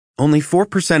Only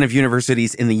 4% of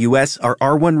universities in the U.S. are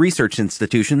R1 research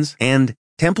institutions, and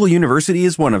Temple University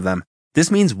is one of them. This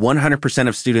means 100%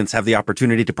 of students have the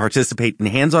opportunity to participate in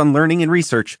hands-on learning and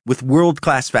research with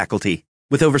world-class faculty.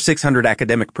 With over 600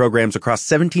 academic programs across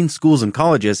 17 schools and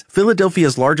colleges,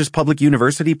 Philadelphia's largest public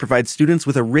university provides students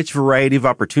with a rich variety of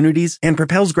opportunities and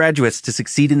propels graduates to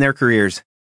succeed in their careers.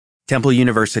 Temple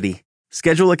University.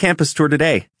 Schedule a campus tour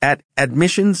today at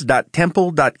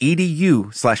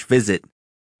admissions.temple.edu/visit.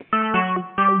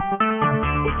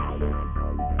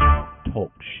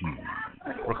 Talk shoes.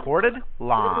 Recorded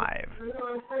live.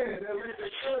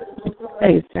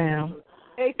 Hey, Sam.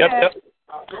 Hey, Yep.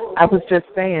 I was just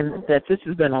saying that this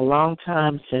has been a long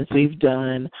time since we've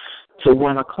done to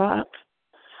 1 o'clock.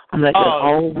 I'm like,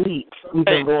 all week we've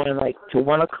been going like to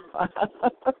 1 o'clock.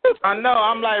 I know.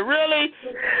 I'm like, really?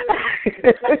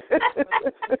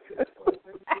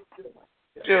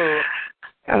 Dude.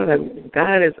 I'm like,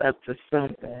 God is up to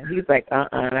something. He's like,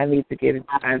 I need to get it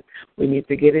done. We need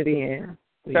to get it in.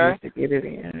 We need to get it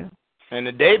in. And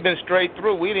the day been straight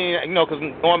through. We didn't, because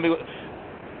normally.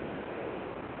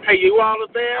 Hey, you all are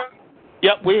there?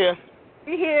 Yep, we're here.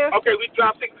 We here. Okay, we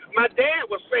dropped signal. My dad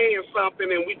was saying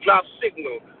something, and we dropped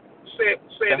signal. Say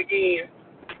it again.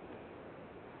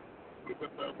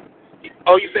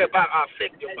 Oh, you said about our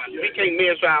effectiveness. We can't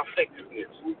measure our effectiveness.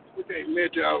 We can't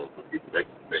measure our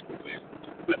effectiveness,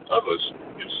 but others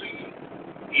can see it.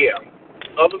 Yeah,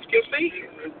 others can see it.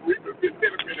 And reap the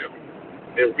benefit of it.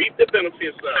 And reap the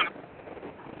benefits of it.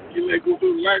 You may go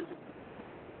through life,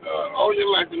 all your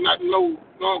life, and not know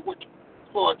God what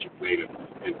part you played and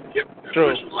get that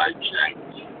person's life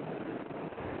change.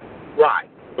 Right.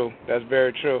 True. That's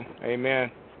very true.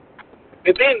 Amen.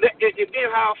 And then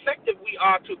how effective we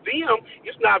are to them,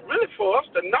 it's not really for us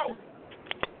to know.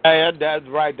 Hey, that's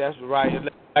right. That's right.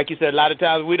 Like you said, a lot of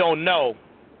times we don't know.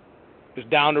 It's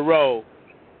down the road.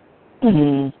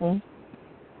 Mm-hmm.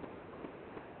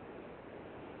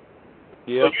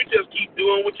 Yeah. So you just keep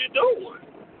doing what you're doing.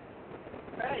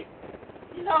 Right.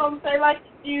 You know what I'm saying? Like,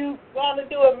 if you want to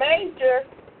do a major,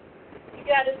 you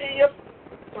got to do your,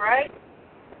 right?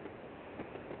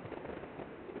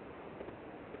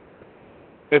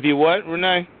 If you what,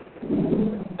 Renee?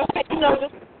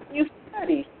 Just you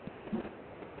study.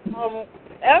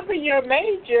 Whatever your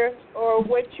major or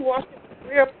what you want your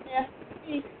career path to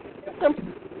be, there's some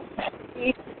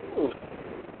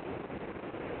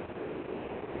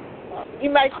you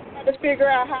might try to figure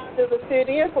out how does it fit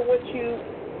in for what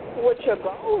your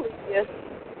goal is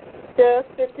to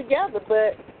fit together.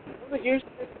 But we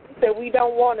usually that we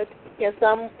don't want to take,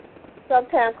 and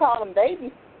sometimes call them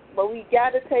babies, but we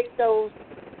got to take those.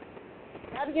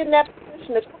 Got to get in that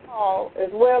position to call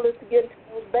as well as to get into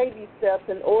those baby steps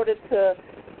in order to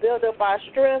build up our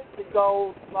strength to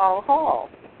go long haul.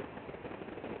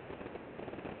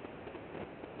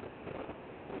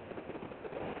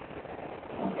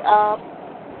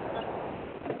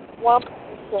 One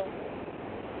person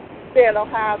said on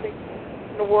how they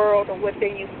in the world and what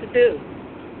they used to do.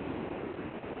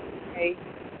 Okay.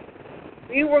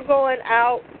 We were going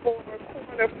out for a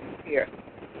corner here.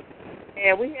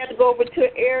 And we had to go over to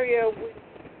an area where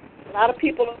a lot of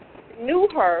people knew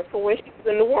her from when she was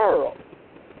in the world.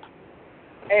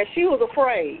 And she was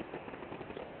afraid.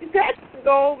 She said, I couldn't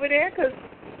go over there because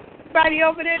everybody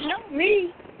over there know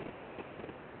me.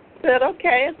 I said,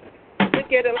 okay,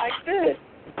 look at it like this.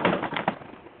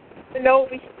 And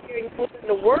over here in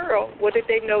the world, what did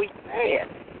they know you had?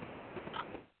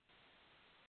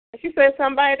 And she said,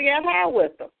 somebody got high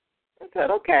with them. I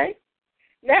said, okay.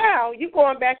 Now you're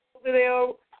going back over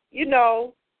there,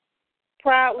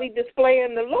 proudly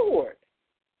displaying the Lord.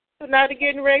 So now they're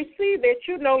getting ready to see that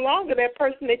you're no longer that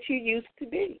person that you used to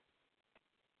be.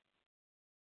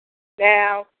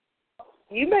 Now,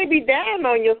 you may be down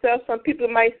on yourself. Some people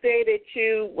might say that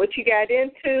what you got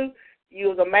into, you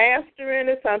was a master in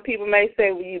it. Some people may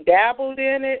say, well, you dabbled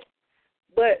in it.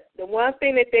 But the one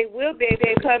thing that they will be able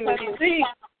to come and see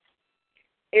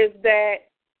is that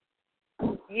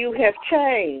you have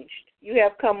changed. You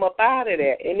have come up out of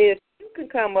that. And if you can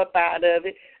come up out of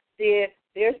it, then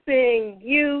they're seeing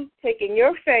you taking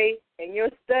your faith and your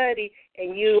study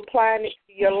and you applying it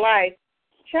to your life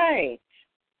change.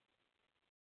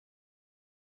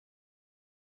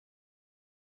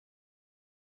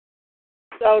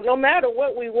 So no matter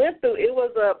what we went through, it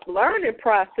was a learning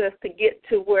process to get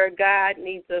to where God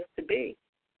needs us to be.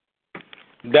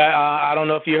 I don't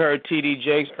know if you heard T.D.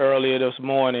 Jakes earlier this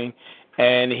morning,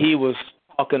 and he was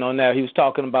talking on that. He was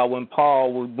talking about when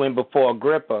Paul went before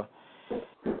Agrippa,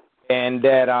 and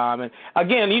that, and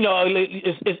again,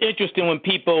 it's interesting when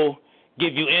people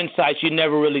give you insights you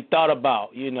never really thought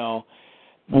about,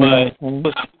 But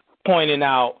pointing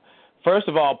out, first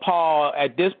of all, Paul,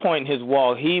 at this point in his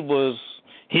walk, he was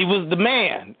the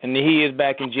man, and he is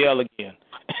back in jail again.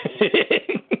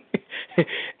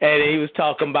 And he was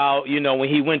talking about, when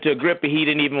he went to Agrippa, he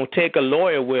didn't even take a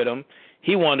lawyer with him.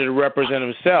 He wanted to represent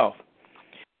himself.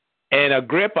 And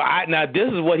Agrippa, now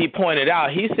this is what he pointed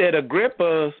out. He said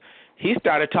he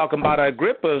started talking about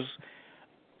Agrippa's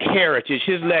heritage,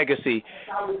 his legacy.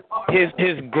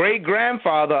 His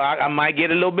great-grandfather, I might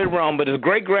get a little bit wrong, but his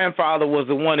great-grandfather was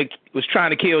the one that was trying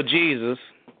to kill Jesus.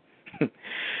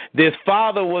 This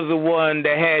father was the one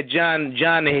that had John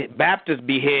the Baptist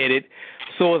beheaded.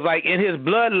 So it's like in his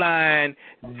bloodline,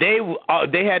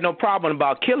 they had no problem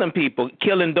about killing people,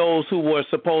 killing those who were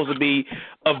supposed to be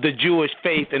of the Jewish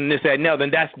faith and this, that, and the other.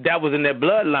 And that was in their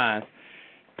bloodline.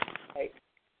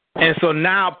 And so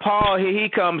now Paul, he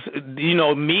comes,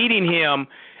 meeting him,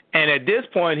 and at this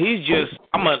point he's just,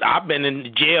 I've been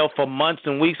in jail for months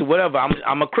and weeks or whatever.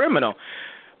 I'm a criminal.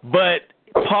 But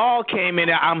Paul came in,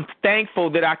 and I'm thankful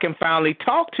that I can finally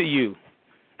talk to you.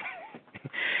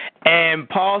 And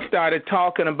Paul started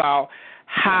talking about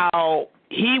how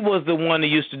he was the one that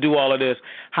used to do all of this,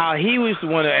 how he was the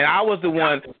one, and I was the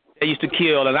one that used to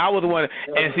kill, and I was the one,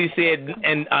 and he said,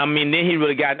 and then he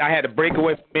really I had to break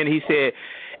away from him, and he said,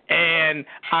 and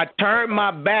I turned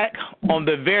my back on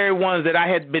the very ones that I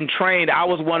had been trained. I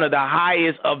was one of the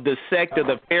highest of the sect of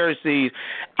the Pharisees.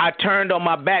 I turned on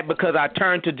my back because I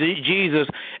turned to Jesus,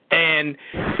 and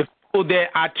the people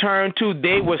that I turned to,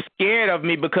 they were scared of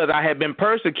me because I had been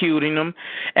persecuting them,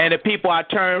 and the people I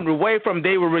turned away from,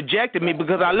 they were rejecting me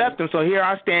because I left them. So here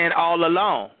I stand all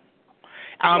alone.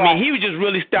 He was just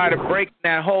really started breaking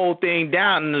that whole thing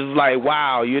down, and it was like,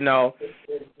 wow,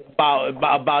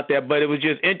 about that. But it was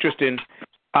just interesting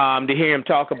to hear him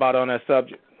talk about on that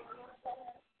subject.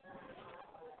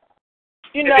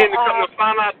 And then to come to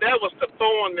find out that was the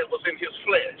thorn that was in his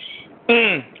flesh.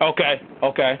 Okay.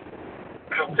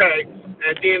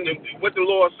 And then what the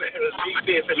Lord said,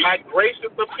 he says, my grace is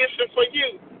sufficient for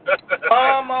you.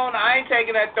 Come on, I ain't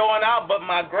taking that thorn out, but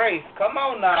my grace. Come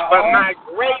on now. But my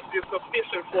grace is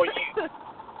sufficient for you.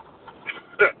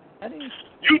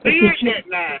 You did that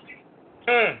now.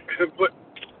 But,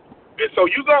 and so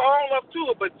you go all up to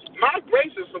it, but my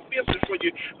grace is sufficient for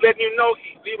you. Letting you know,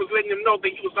 he was letting him know that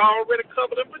he was already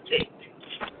covered and protected.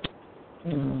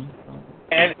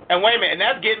 And wait a minute, and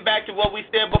that's getting back to what we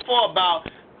said before about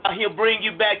how he'll bring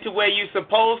you back to where you're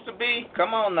supposed to be.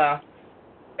 Come on now.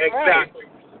 Exactly. Right.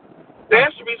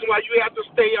 That's the reason why you have to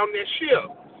stay on that ship.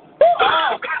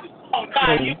 Oh,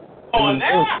 God, you going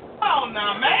there? Come on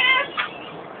now, man.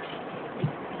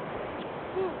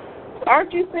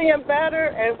 Aren't you seeing better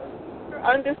and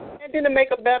understanding to make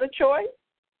a better choice?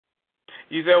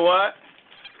 You said what?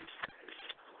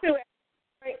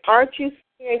 Aren't you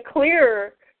seeing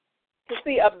clearer to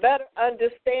see a better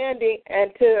understanding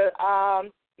and to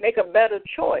make a better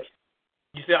choice?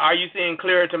 You said, are you seeing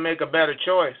clearer to make a better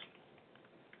choice?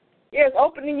 Yes,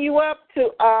 opening you up to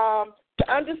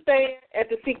understand and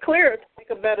to see clearer to make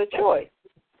a better choice.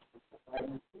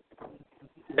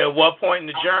 At what point in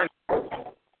the journey?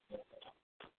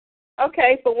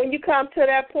 Okay, so when you come to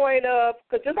that point of,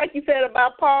 because just like you said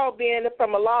about Paul being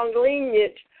from a long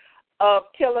lineage of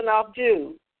killing off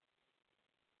Jews.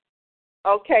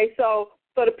 Okay, so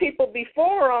the people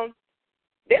before them,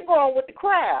 they're going with the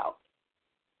crowd.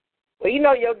 Well,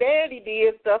 your daddy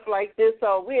did stuff like this,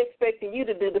 so we're expecting you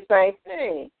to do the same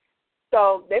thing.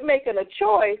 So they're making a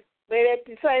choice, but at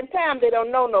the same time, they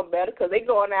don't know no better because they're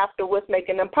going after what's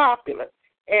making them popular.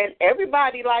 And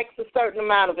everybody likes a certain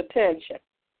amount of attention.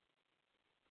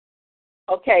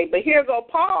 Okay, but here go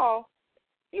Paul.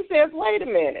 He says, wait a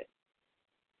minute.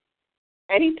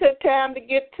 And he took time to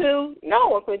get to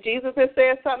know him when Jesus had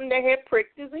said something that had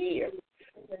pricked his ear.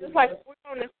 Just like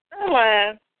we're on the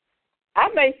line. I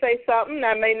may say something,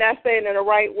 I may not say it in the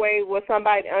right way where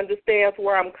somebody understands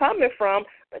where I'm coming from,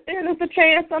 but then there's a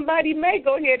chance somebody may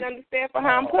go ahead and understand for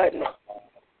how I'm putting it.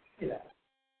 Yeah.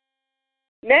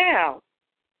 Now,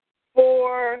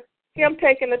 for him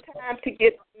taking the time to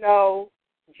get to know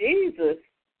Jesus,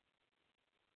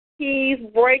 he's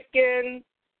breaking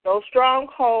those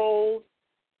strongholds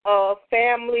of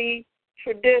family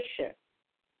tradition.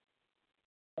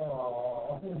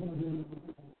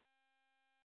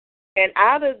 And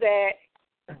out of that,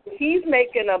 he's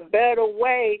making a better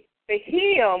way for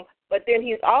him, but then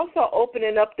he's also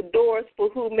opening up the doors for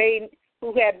who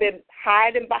had been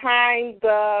hiding behind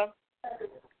the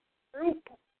group,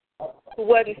 who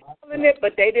wasn't feeling it,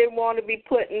 but they didn't want to be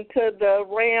put into the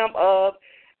realm of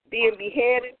being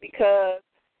beheaded because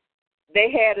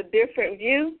they had a different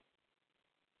view.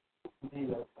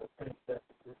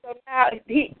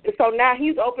 So now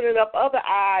he's opening up other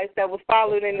eyes that was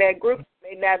following in that group,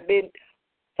 may not been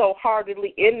so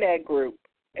heartedly in that group,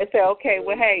 and say, okay,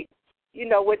 well, hey, you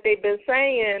know what they've been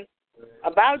saying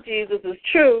about Jesus is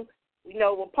true. You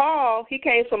know, well, Paul, he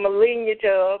came from a lineage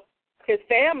of his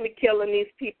family killing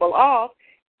these people off.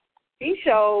 He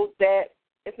showed that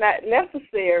it's not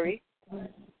necessary.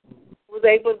 Was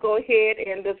able to go ahead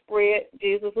and to spread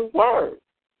Jesus' word.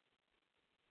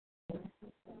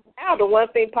 Now, the one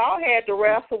thing Paul had to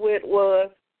wrestle with was,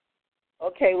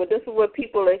 okay, well, this is what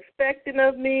people are expecting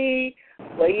of me.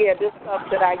 Well, yeah, this stuff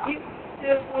that I used to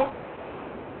do,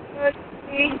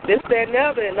 this, that, and the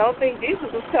other. And the only thing Jesus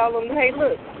was telling them, hey,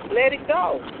 look, let it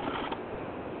go.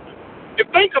 You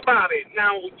think about it.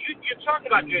 Now, you're talking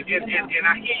about it, and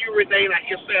I hear you, Renee, and I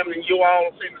hear Sam, and you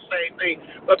all saying the same thing.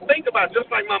 But think about it,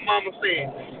 just like my mama said,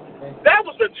 that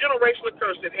was a generational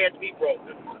curse that had to be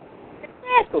broken.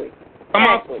 Exactly. Come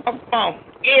on.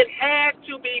 It had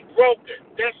to be broken.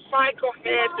 That cycle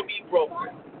had to be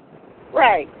broken.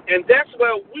 Right. And that's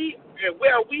where we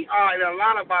are in a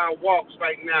lot of our walks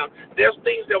right now. There's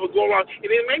things that will go on, and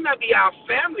it may not be our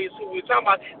families who we're talking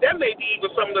about. That may be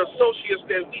even some of the associates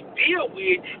that we deal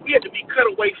with. We have to be cut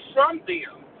away from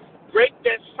them. Break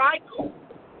that cycle.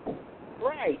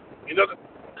 Right. You know,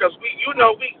 because we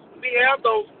have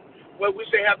those. Well, we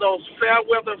say have those fair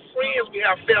weather friends. We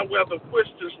have fair weather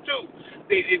Christians too.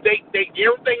 They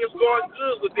everything is going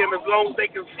good with them as long as they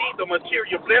can see the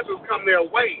material blessings come their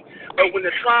way. But when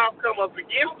the trial comes up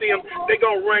against them, they're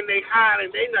gonna run, they hide, and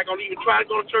they're not gonna even try to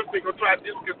go to church. They're gonna try to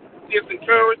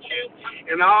disencourage you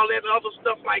and all that other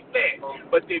stuff like that.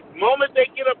 But the moment they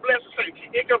get a blessing, say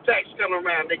income tax coming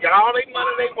around, they got all their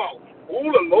money they want.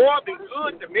 Ooh, the Lord been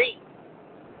good to me.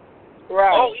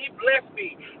 Right. Oh, he blessed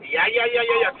me. Yeah.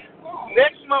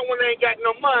 Next month when they ain't got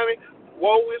no money,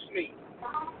 woe is me.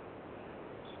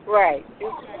 Right.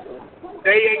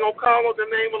 They ain't gonna call on the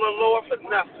name of the Lord for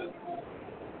nothing.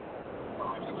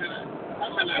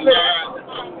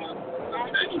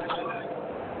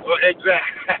 Well,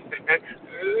 exactly.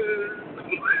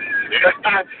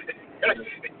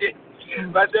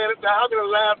 But then I'm gonna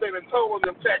laugh and told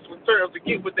them tax returns to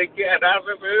get what they get. I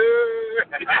was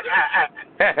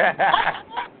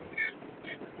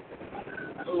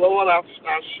Lord, I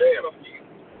shared a few.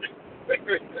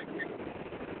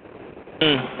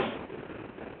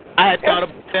 I had thought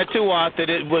about that too, Arthur.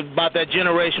 It was about that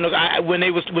generational. When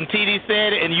TD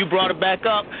said it and you brought it back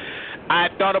up, I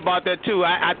thought about that too.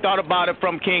 I thought about it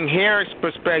from King Herod's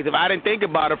perspective. I didn't think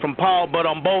about it from Paul, but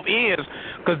on both ends,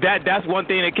 because that's one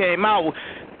thing that came out.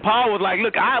 Paul was like,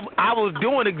 look, I was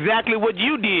doing exactly what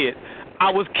you did.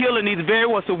 I was killing these very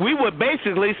ones, so we were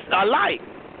basically alike.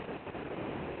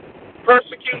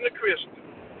 Persecuting the Christians.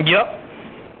 Yep.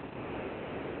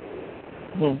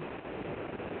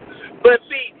 But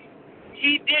see,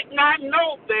 he did not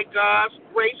know that God's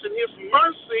grace and his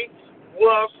mercy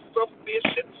was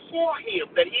sufficient for him,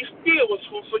 that he still was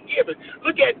forgiven.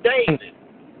 Look at David.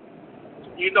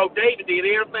 You know, David did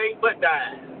everything but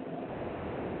die.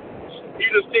 He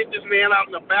just sent this man out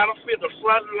in the battlefield, the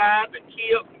front line, to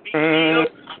kill, be killed,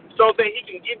 so that he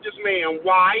can get this man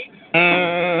wife.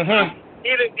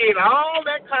 He did all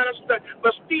that kind of stuff,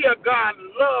 but still God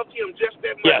loved him just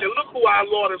that much. Yes. And look who our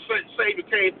Lord and Savior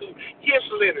came through his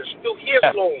lineage, through his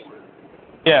Lord.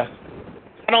 Yeah.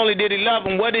 Not only did he love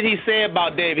him, what did he say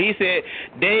about David? He said,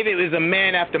 David is a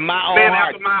man after my own heart. Man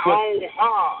after my own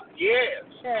heart, yes.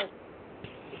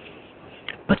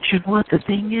 But you know what the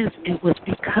thing is? It was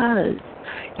because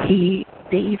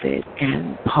David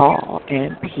and Paul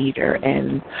and Peter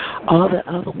and all the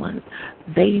other ones,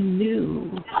 they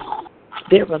knew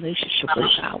their relationship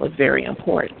with God was very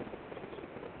important.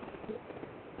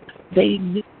 They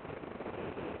knew.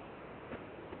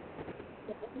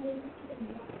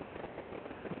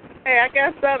 Hey, I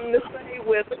got something to say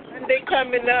with Sunday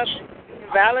coming up,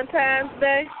 Valentine's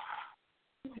Day.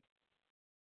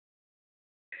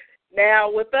 Now,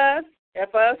 with us,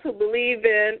 if us who believe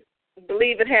and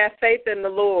have faith in the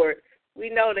Lord, we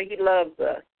know that He loves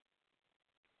us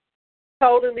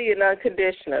totally and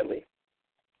unconditionally.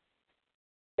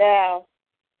 Now,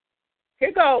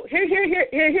 here goes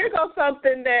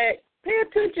something that pay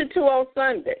attention to on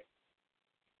Sunday.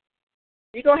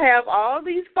 You're gonna have all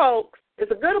these folks.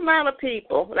 It's a good amount of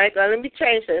people. Let me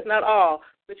change that. It's not all,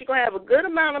 but you're gonna have a good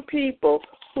amount of people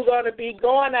who are gonna be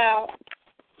going out,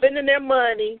 spending their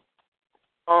money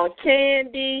on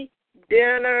candy,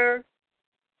 dinner,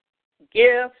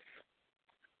 gifts,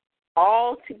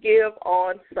 all to give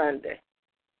on Sunday.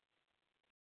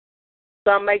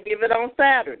 Some may give it on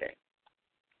Saturday.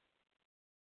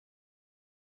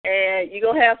 And you're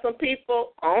going to have some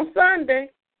people on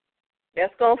Sunday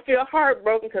that's going to feel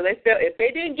heartbroken because they feel if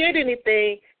they didn't get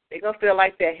anything, they're going to feel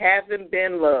like they haven't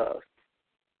been loved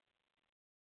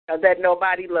or that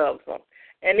nobody loves them.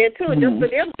 And then, too, just for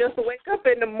them just to wake up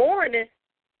in the morning,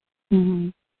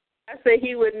 I say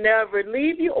he would never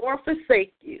leave you or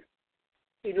forsake you.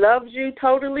 He loves you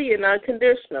totally and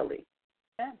unconditionally.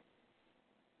 Yeah.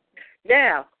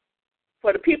 Now,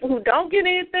 for the people who don't get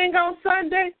anything on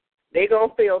Sunday, they're going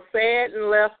to feel sad and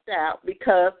left out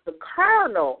because the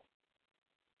carnal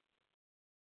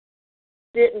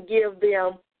didn't give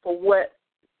them for what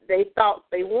they thought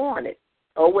they wanted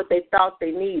or what they thought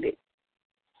they needed.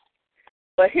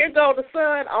 But here goes the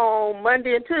sun on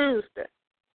Monday and Tuesday.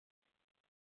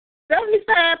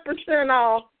 75%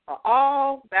 off of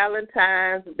all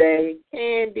Valentine's Day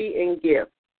candy and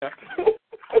gifts.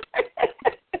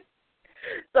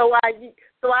 So why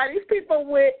these people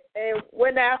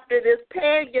went after this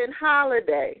pagan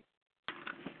holiday?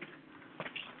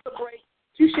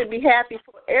 You should be happy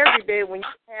for every day when you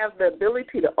have the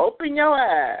ability to open your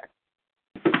eyes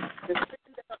to spend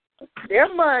their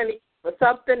money for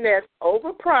something that's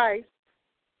overpriced.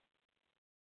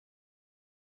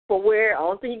 For where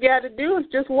only thing you got to do is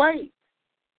just wait,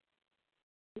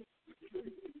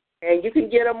 and you can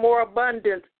get a more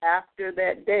abundance after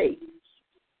that date.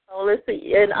 So let's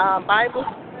see. In Bible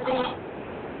study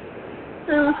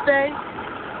Tuesday,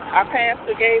 our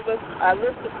pastor gave us a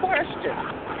list of questions,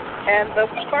 and the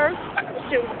first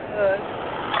question was,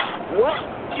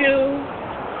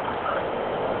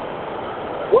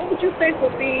 what would you think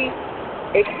would be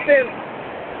expensive?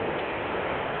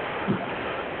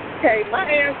 Okay, my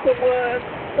answer was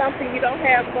something you don't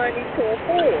have money to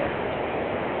afford.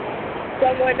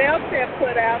 Someone else had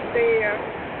put out there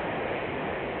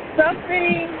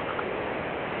something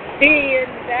being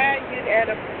valued at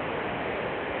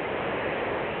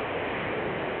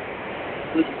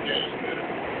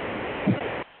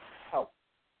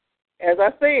as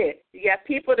I said, you got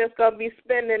people that's going to be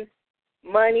spending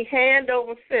money hand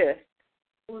over fist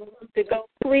to go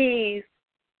please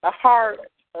the heart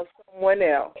of someone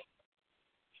else.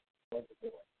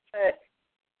 But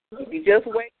if you just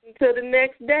wait until the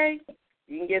next day,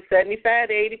 you can get 75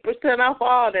 to 80% off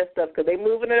all that stuff because they're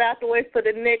moving it out the way for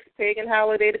the next pagan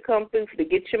holiday to come through to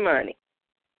get your money.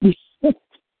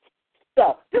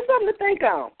 So, just something to think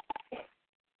on.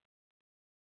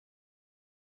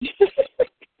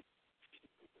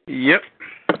 Yep.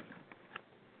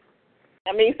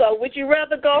 I mean, so would you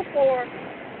rather go for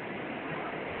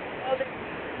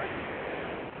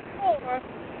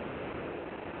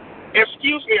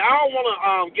Excuse me, I don't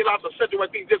want to get off the subject. I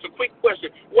think just a quick question.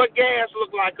 What gas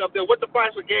look like up there? What the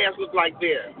price of gas look like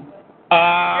there?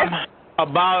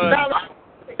 About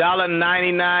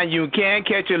 $1.99. You can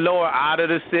catch it lower out of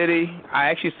the city. I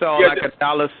actually saw like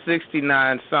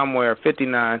 $1.69 somewhere,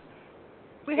 59.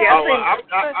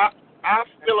 I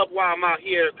fill up while I'm out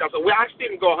here because I still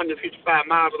can go 155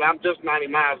 miles, and I'm just 90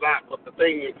 miles out. But the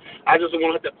thing is, I just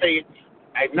want to have to pay.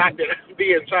 Not that I'm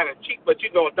being trying to cheat, but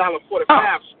you know,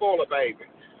 $1.45 spoiler, baby.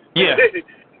 Yeah.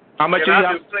 How much you have?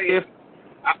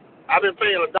 I've been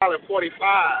paying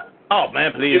 $1.45. Oh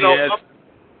man, please. You know, yes.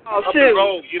 up the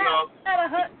road, you know.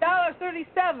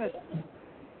 $1.37.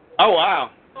 Oh wow.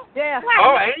 Yeah.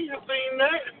 Oh, I ain't even seen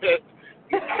that.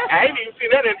 I ain't even seen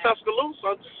that in Tuscaloosa.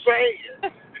 I'm just saying.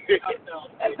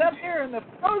 It's up here in the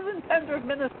frozen tundra of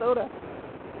Minnesota.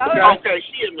 Okay,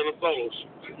 she in Minnesota.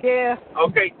 Yeah.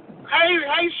 Okay.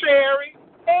 Hey, Sherry.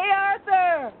 Hey,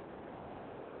 Arthur.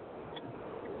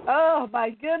 Oh,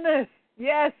 my goodness.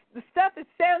 Yes, the stuff that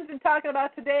Sam's been talking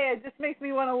about today, it just makes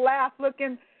me want to laugh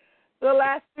looking the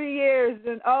last 3 years.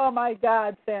 And, oh, my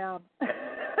God, Sam. I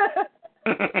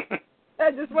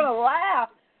just want to laugh.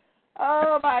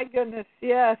 Oh, my goodness,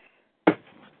 yes.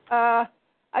 I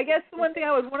guess the one thing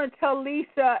I would want to tell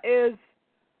Lisa is,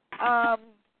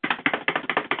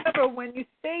 remember, when you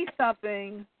say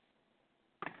something,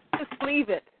 just leave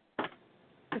it.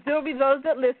 Because there will be those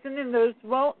that listen and those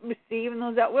won't receive and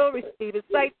those that will receive. It's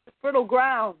like the fertile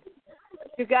ground.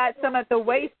 You got some at the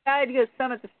wayside, you got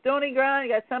some at the stony ground,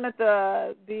 you got some at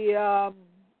the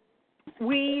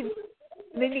weeds,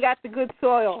 and then you got the good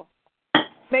soil.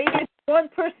 Maybe it's one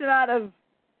person out of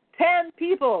 10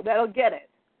 people that'll get it.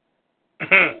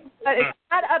 But it's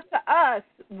not up to us.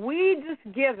 We just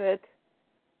give it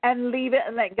and leave it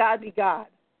and let God be God.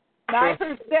 And I've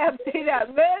heard Sam say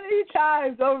that many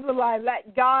times over the line,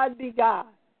 let God be God.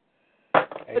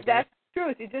 Amen. But that's the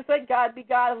truth. You just let God be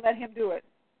God and let him do it.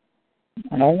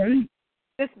 All right.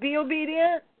 Just be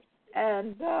obedient,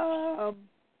 and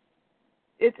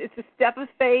it's a step of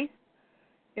faith.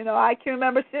 You know, I can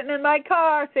remember sitting in my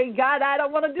car saying, God, I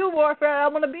don't want to do warfare. I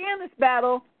don't want to be in this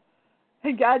battle.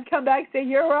 And God come back and say,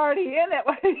 you're already in it,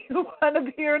 whether you want to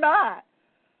be or not.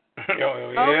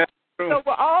 Yeah. So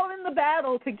we're all in the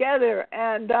battle together,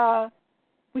 and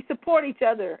we support each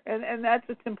other, and that's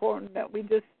what's important, that we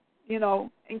just,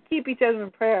 and keep each other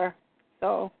in prayer.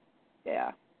 So,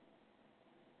 yeah.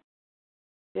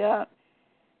 Yeah.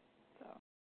 So,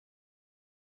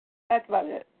 that's about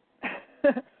it.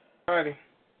 Alrighty.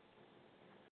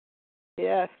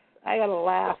 Yes, I got to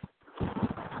laugh.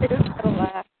 I just got to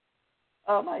laugh.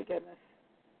 Oh, my goodness.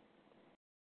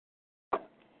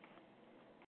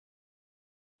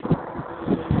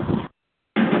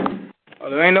 Well,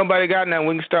 there ain't nobody got nothing.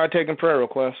 We can start taking prayer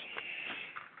requests.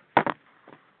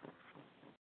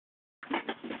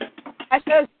 I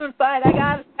said I was doing fine. I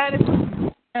got a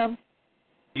sinus.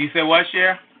 You said what,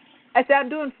 Cher? I said I'm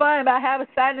doing fine, but I have a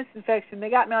sinus infection. They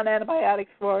got me on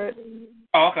antibiotics for it.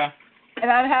 Oh, okay. And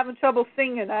I'm having trouble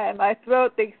singing. My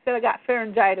throat, they said I got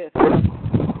pharyngitis.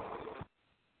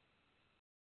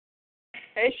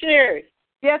 Hey, Sherry.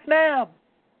 Yes, ma'am.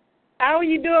 How are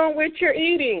you doing with your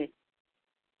eating?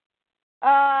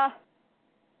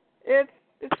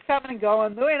 It's coming and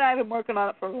going. Louie and I have been working on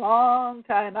it for a long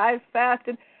time. I've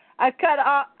fasted. I cut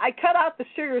out the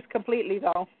sugars completely,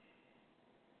 though.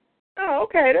 Oh,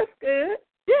 okay, that's good.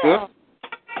 Yeah.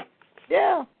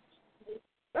 Yeah.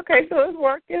 Okay, so it's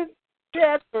working.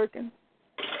 Yeah, it's working.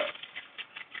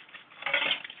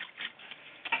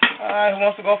 All right, who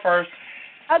wants to go first?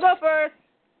 I'll go first.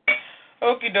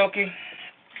 Okie dokie.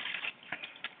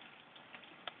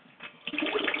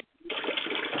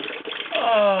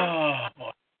 Oh,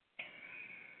 boy.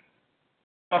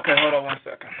 Okay, hold on one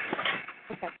second.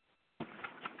 Okay.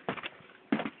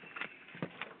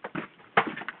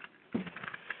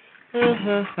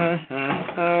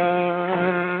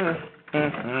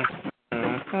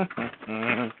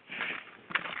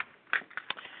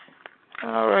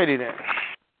 Alrighty then.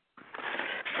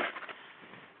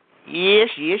 Yes.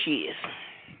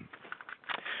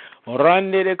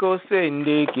 Rande de ko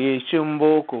sende ke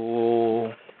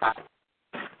chumboko.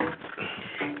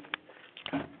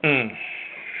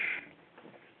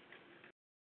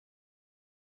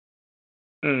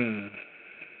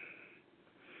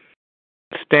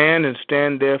 Stand and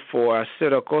stand therefore. I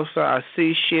said, Okosa, I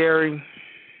see Sherry.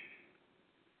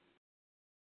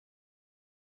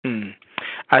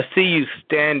 I see you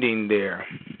standing there.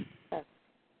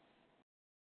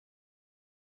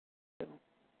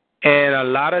 And a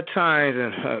lot of times,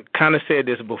 and I kind of said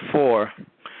this before,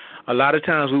 a lot of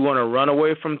times we want to run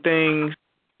away from things,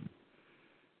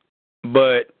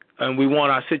 and we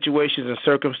want our situations and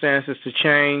circumstances to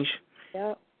change.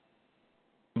 Yep.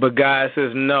 But God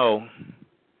says, no,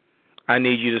 I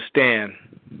need you to stand.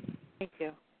 Thank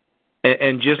you.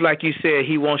 And just like you said,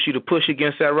 he wants you to push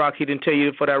against that rock. He didn't tell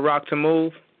you for that rock to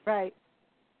move. Right.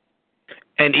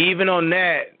 And even on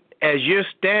that, as you're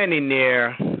standing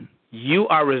there, you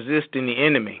are resisting the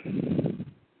enemy.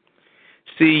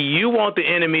 See, you want the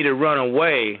enemy to run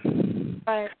away.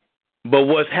 Right. But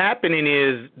what's happening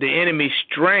is the enemy's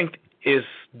strength is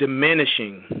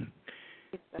diminishing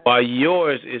while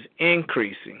yours is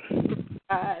increasing.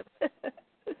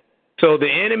 So the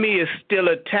enemy is still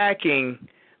attacking,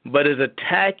 but his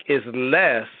attack is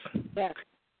less. Yes.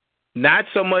 Not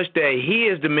so much that he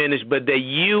is diminished, but that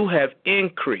you have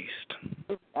increased.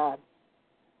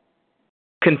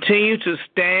 Continue to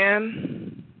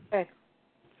stand. Okay.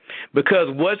 Because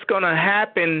what's going to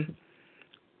happen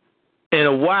in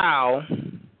a while,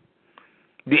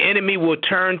 the enemy will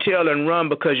turn tail and run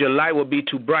because your light will be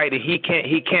too bright and he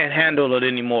can't handle it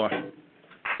anymore.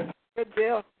 Good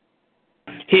deal.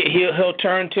 He'll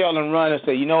turn tail and run and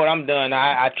say, you know what, I'm done.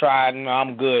 I tried and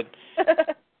I'm good.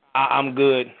 I'm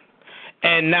good.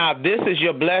 And now this is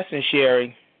your blessing,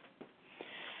 Sherry.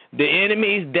 The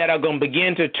enemies that are going to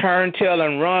begin to turn tail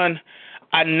and run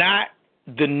are not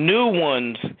the new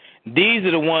ones. These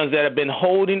are the ones that have been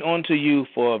holding on to you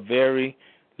for a very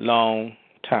long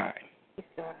time.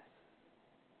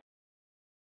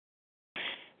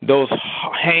 Those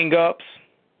hang-ups,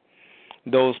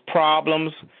 those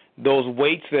problems, those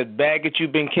weights, that baggage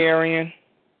you've been carrying,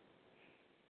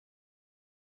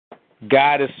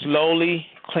 God is slowly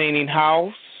cleaning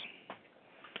house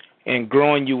and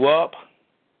growing you up.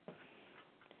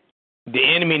 The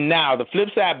enemy now, the flip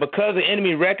side, because the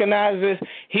enemy recognizes this,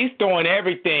 he's throwing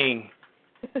everything.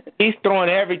 He's throwing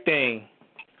everything.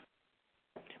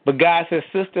 But God says,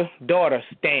 sister, daughter,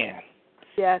 stand.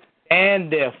 Yes.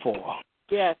 And therefore,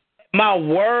 yes, my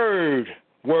word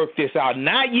work this out.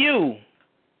 Not you,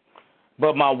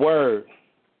 but my word.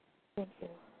 Thank you.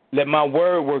 Let my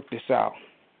word work this out.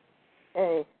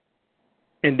 Hey.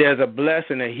 And there's a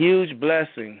blessing, a huge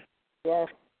blessing, yes,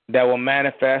 that will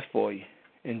manifest for you.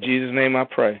 In Jesus' name I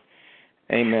pray.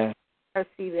 Amen. I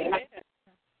see that.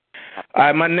 All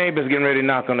right, my neighbor's getting ready to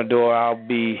knock on the door. I'll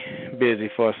be busy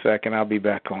for a second. I'll be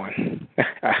back on.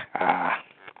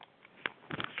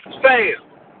 Sam.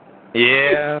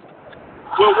 Yeah.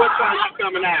 Well, what time you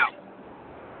coming out?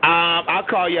 I'll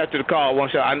call you after the call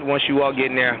once you all get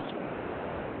in there.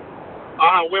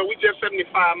 Well, we just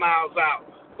 75 miles out.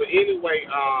 But anyway,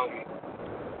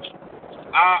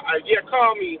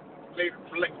 call me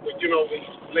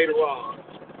later on.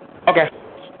 Okay.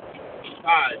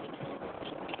 All right.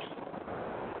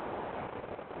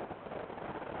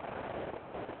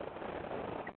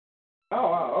 Oh,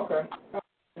 wow, okay.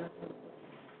 I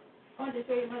wanted to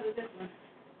show you another this one.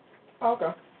 Oh,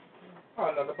 okay. Oh,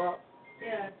 another box?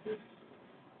 Yeah,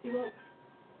 she woke.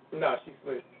 No, she's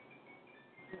asleep.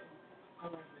 I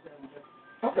like that one.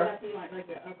 Okay. I think you might like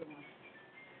the other one.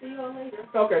 See you all later.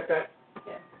 Okay, thanks.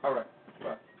 Yeah. All right.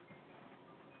 Bye.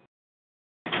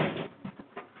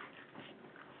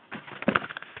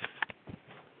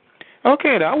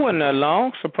 Okay, that wasn't that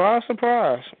long. Surprise,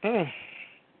 surprise. Praise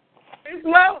the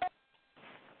Lord.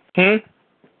 I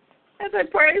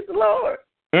said, praise the Lord.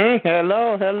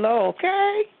 Hello.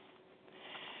 Okay.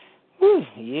 Whew.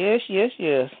 Yes.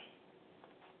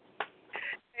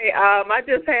 Hey, I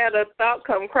just had a thought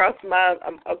come across my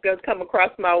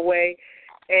way,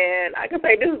 and I can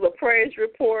say this is a praise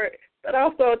report, but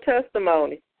also a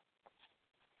testimony.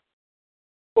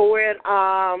 For when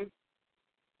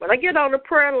I get on the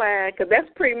prayer line, because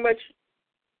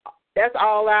that's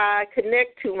all I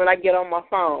connect to when I get on my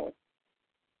phone.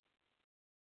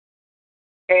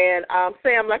 And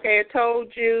Sam, like I had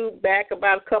told you back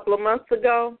about a couple of months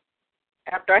ago,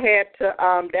 after I had to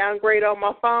downgrade on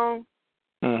my phone,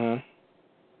 to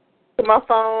my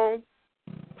phone,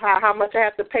 how much I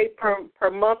have to pay per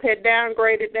month had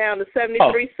downgraded down to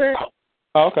 73 cents.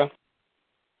 Oh, okay.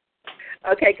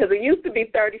 Okay, because it used to be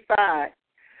 35.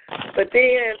 But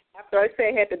then after I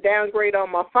said I had to downgrade on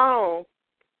my phone,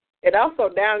 it also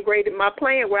downgraded my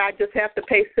plan where I just have to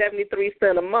pay 73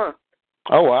 cents a month.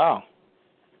 Oh, wow.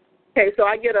 Okay, so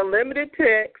I get unlimited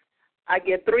text. I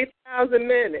get 3,000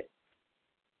 minutes.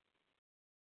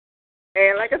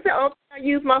 And like I said, all I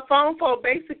use my phone for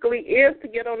basically is to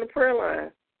get on the prayer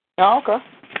line. Oh, okay.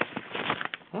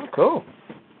 Oh, cool.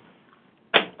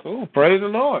 Cool. Praise the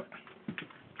Lord.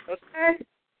 Okay.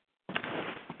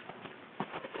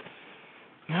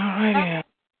 All right.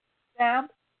 Sam?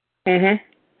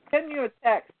 Send you a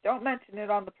text. Don't mention it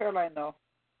on the prayer line, though.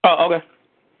 Oh, okay.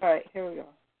 All right, here we go.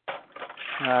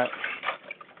 All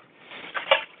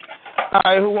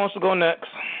right, who wants to go next?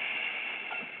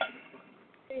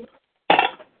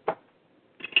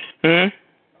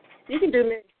 You can do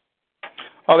me.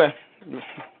 Okay.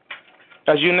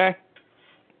 That's you, Nay?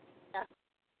 Yeah.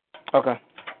 Okay.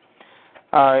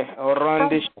 All right. Run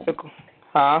this.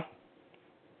 Huh?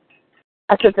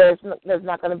 I said there's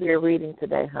not going to be a reading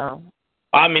today, huh?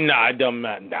 I mean, no, it doesn't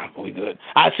matter. Nah, we good.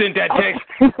 I sent that text.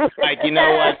 Like, you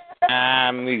know what?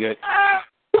 We good.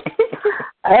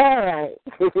 All right.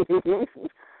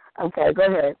 Okay, go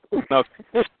ahead. Okay.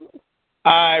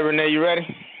 All right, Renee, you ready?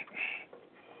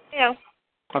 Yeah.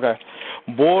 Okay.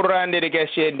 Borande de get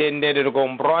shit, then to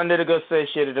go, brande to go say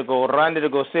shit to go, rande to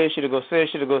go say shit to go say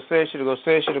shit to go say shit to go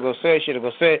say shit to go say shit to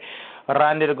go say,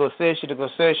 rande to go say shit to go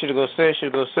say shit to go say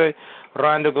shit to go say,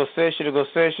 rande to go say shit to go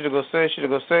say shit to go say shit to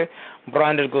go say,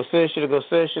 brande to go say shit to go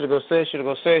say shit to go say shit to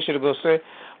go say shit to go say,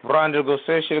 brande to go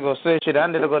say shit to go say shit,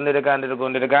 ande to go ne de gande to go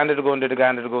ne de gande to go ne de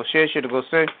gande to go say shit to go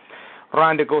say,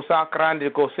 rande go sa, rande to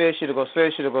go say shit to go say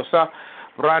shit to go sa.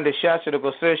 Brande shashi to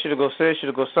go say, shit to go say, shit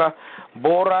to go sa.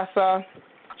 Borasa,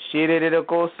 shit to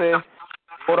go say.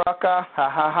 Boraka, ha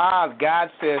ha ha.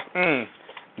 God says,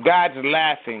 God's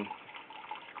laughing.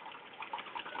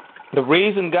 The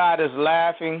reason God is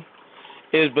laughing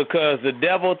is because the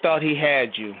devil thought he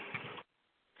had you.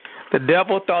 The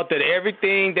devil thought that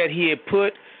everything that he had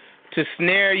put to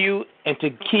snare you and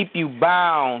to keep you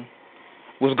bound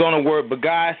was going to work. But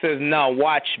God says, no,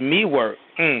 watch me work.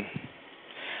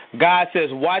 God says,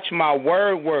 watch my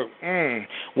word work.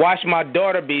 Watch my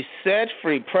daughter be set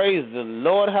free. Praise the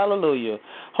Lord. Hallelujah.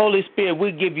 Holy Spirit,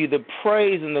 we give you the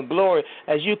praise and the glory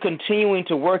as you continuing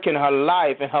to work in her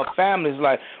life and her family's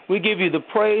life. We give you the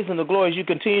praise and the glory as you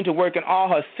continue to work in all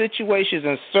her situations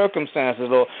and circumstances,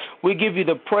 Lord. We give you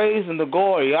the praise and the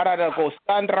glory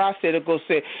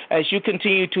as you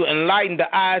continue to enlighten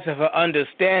the eyes of her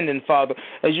understanding, Father.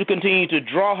 As you continue to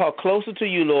draw her closer to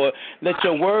you, Lord, let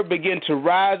your word begin to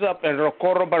rise up and rise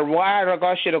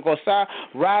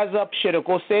Rise up, shit,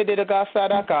 go say de ga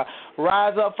sadaka.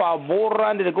 Rise up, our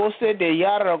boran de go say de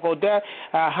yara go there.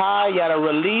 Aha, yara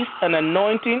release an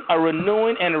anointing, a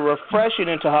renewing, and a refreshing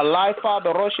into her life,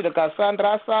 Father. Roshi de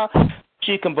Cassandrasa.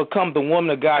 She can become the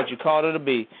woman of God you called her to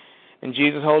be. In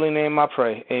Jesus' holy name I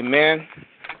pray. Amen.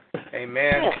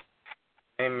 Amen.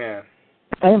 Amen.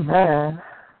 Amen.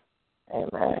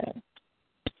 Amen.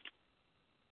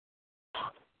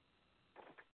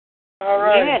 All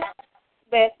right. Yeah.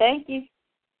 But thank you.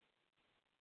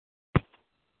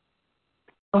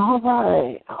 All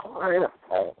right. All right.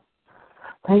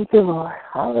 Thank you, Lord.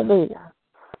 Hallelujah.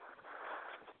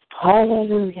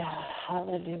 Hallelujah.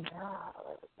 Hallelujah.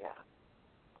 Hallelujah.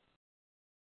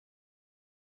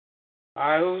 All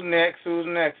right, who's next? Who's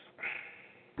next?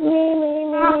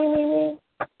 Me.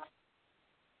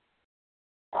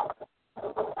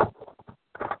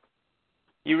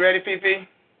 You ready, Fifi?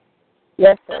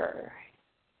 Yes, sir.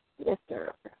 Yes,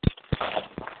 sir.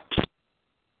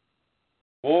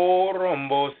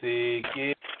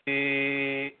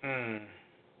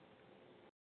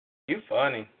 You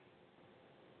funny.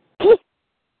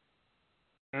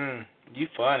 You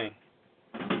funny.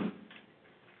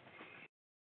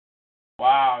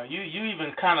 Wow, you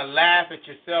even kind of laugh at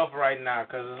yourself right now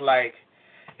because it's like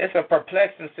it's a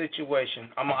perplexing situation.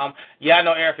 Yeah, I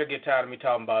know Eric will get tired of me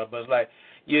talking about it, but it's like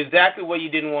you're exactly where you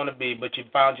didn't want to be, but you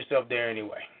found yourself there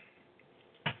anyway.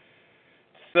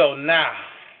 So now,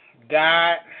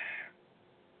 God,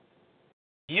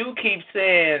 you keep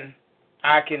saying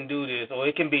I can do this or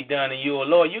it can be done, and you, oh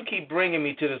Lord, you keep bringing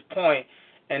me to this point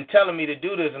and telling me to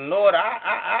do this, and Lord,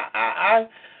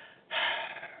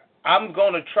 I'm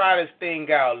going to try this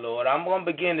thing out, Lord. I'm going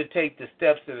to begin to take the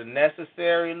steps that are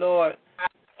necessary, Lord.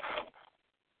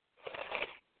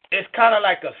 It's kind of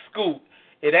like a scoot.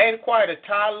 It ain't quite a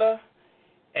toddler,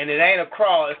 and it ain't a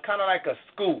crawl. It's kind of like a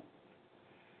scoot.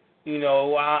 You know,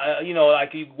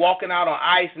 like you walking out on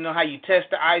ice. You know how you test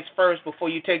the ice first before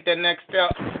you take that next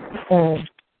step? Kind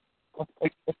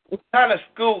of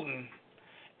scooting.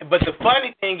 But the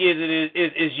funny thing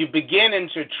is you're beginning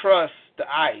to trust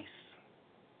the ice.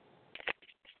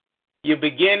 You're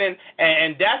beginning,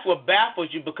 and that's what baffles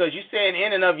you because you're saying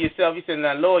in and of yourself, you say,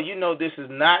 now, Lord, you know this is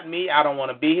not me. I don't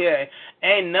want to be here.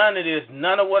 Ain't none of this,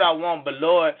 none of what I want. But,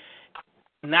 Lord,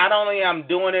 not only I'm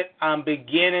doing it, I'm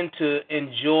beginning to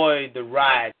enjoy the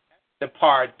ride, the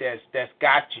part that's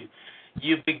got you.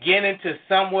 You're beginning to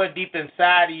somewhere deep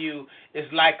inside of you,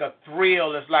 it's like a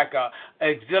thrill. It's like a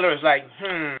exhilarate. It's like,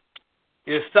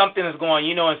 there's something that's going,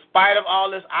 in spite of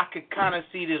all this, I could kind of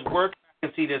see this work. I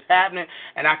can see this happening,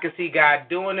 and I can see God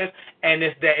doing this, and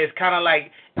it's kind of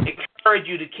like encourage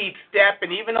you to keep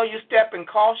stepping. Even though you're stepping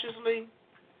cautiously,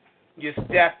 you're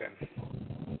stepping.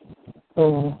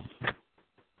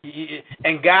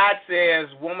 And God says,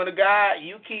 woman of God,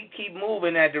 you keep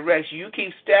moving that direction. You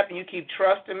keep stepping. You keep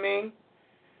trusting me.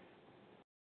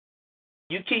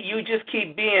 You just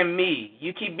keep being me.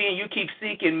 You keep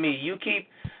seeking me. You keep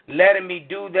letting me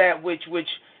do that which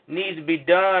needs to be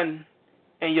done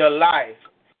in your life,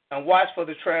 and watch for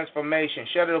the transformation.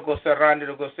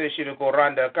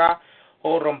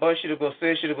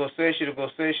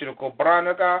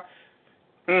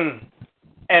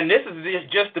 And this is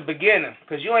just the beginning,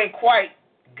 because you ain't quite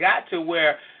got to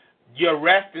where you're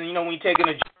resting. When you're taking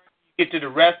a journey, you get to the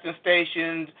resting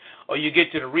stations, or you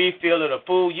get to the refill of the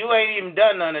food. You ain't even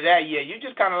done none of that yet. You're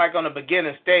just kind of like on the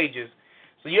beginning stages.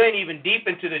 So you ain't even deep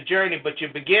into the journey, but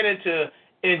you're beginning to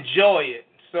enjoy it.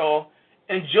 So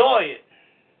enjoy it.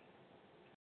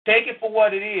 Take it for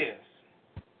what it is.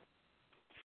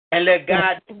 And let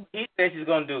God do what He says He's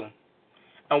going to do.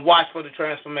 And watch for the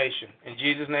transformation. In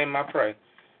Jesus' name I pray.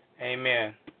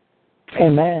 Amen.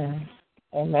 Amen.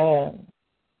 Amen.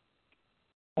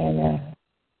 Amen.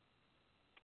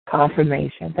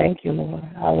 Confirmation. Thank you, Lord.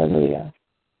 Hallelujah.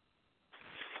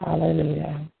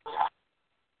 Hallelujah.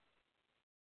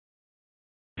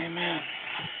 Amen.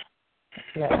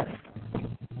 Yeah.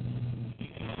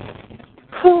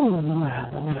 Oh, Lord.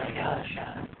 Oh, my gosh.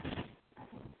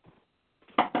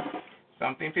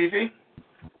 Something, Fifi?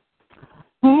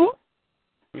 Hmm?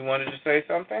 You wanted to say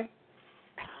something?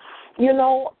 You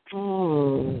know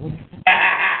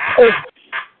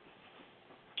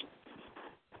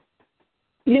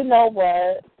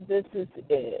what? This is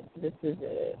it.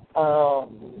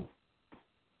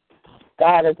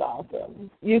 God is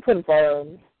awesome. You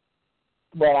confirmed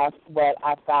what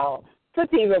I found.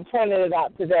 Took even printed it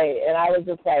out today, and I was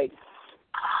just like,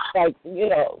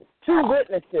 two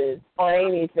witnesses on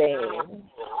anything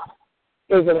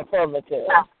is an affirmative,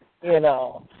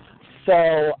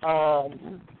 So,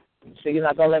 so you're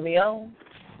not gonna let me on?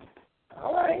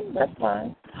 All right, that's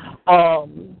fine.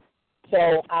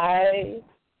 so I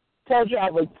told you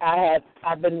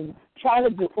I've been trying to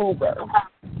do Uber,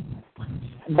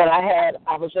 but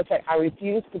I was just like, I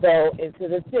refuse to go into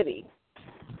the city.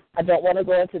 I don't want to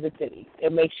go into the city. They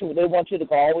want you to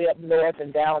go all the way up north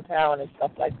and downtown and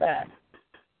stuff like that.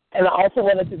 And I also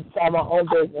wanted to start my own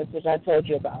business, which I told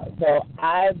you about. So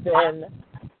I've been,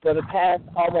 for the past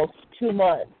almost 2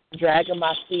 months, dragging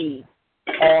my feet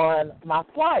on my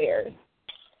flyers.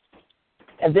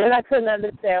 And then I couldn't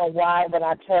understand why when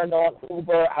I turned on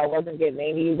Uber, I wasn't getting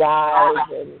any rides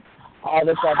and all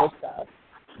this other stuff.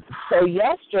 So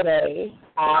yesterday,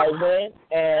 I went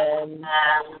and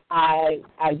I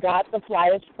got the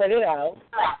flyers printed out,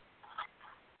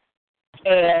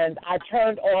 and I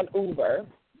turned on Uber,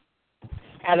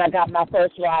 and I got my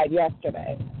first ride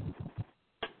yesterday.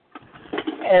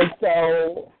 And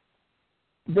so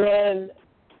then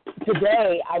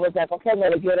today, I was like, okay, I'm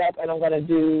going to get up and I'm going to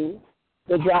do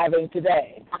the driving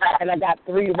today. And I got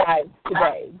 3 rides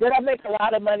today. Did I make a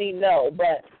lot of money? No,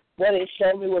 but what it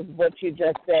showed me was what you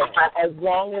just said. As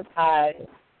long as I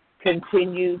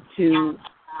continue to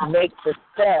make the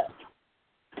steps,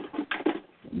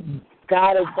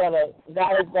 God is gonna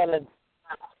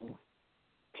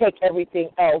take everything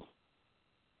else.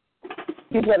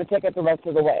 He's gonna take it the rest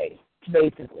of the way,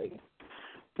 basically.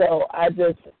 So I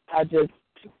just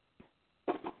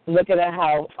looking at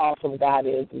how awesome God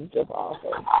is just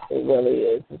awesome. It really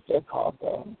is. It's just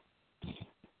awesome.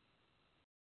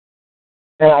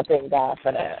 And I thank God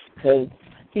for that because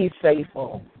He's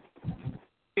faithful.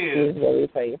 Yeah. He's really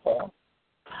faithful.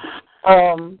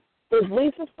 Is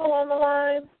Lisa still on the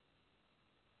line?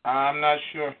 I'm not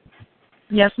sure.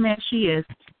 Yes, ma'am, she is.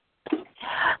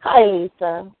 Hi,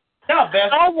 Lisa. Yeah,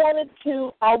 Beth. I wanted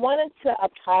to apologize.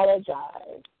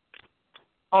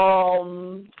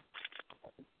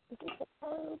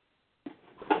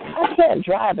 I can't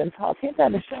drive and talk. Ain't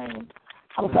that a shame?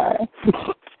 I'm sorry.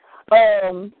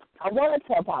 I wanted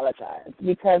to apologize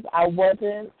because I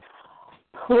wasn't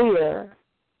clear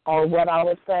on what I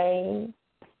was saying,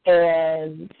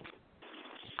 and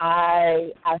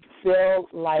I feel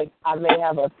like I may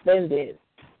have offended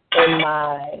in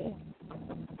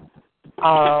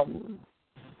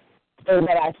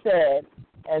what I said,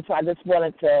 and so I just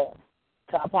wanted to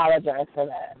apologize for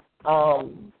that.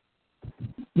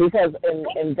 Because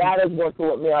and God is working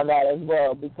with me on that as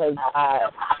well, because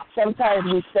sometimes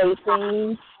we say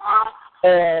things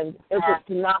and if it's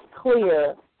not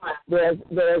clear, there's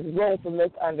room for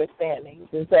misunderstandings.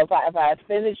 And so if I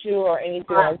offended you or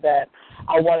anything like that,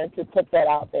 I wanted to put that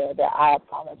out there that I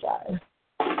apologize.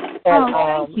 And,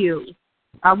 thank you.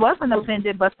 I wasn't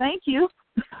offended, but thank you.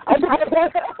 All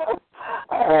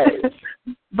right.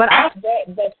 But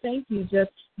thank you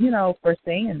just, for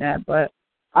saying that, but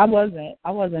I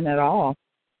wasn't at all.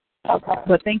 Okay.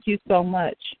 But thank you so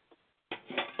much.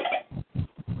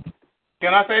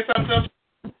 Can I say something?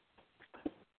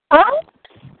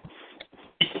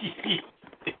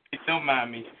 Don't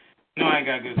mind me. No, I ain't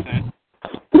got good sense.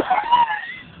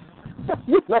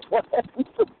 You know what?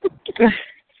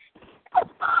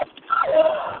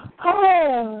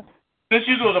 Since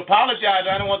you would apologize,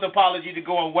 I don't want the apology to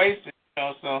go and waste it,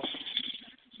 so.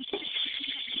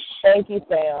 Thank you,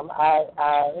 Sam. I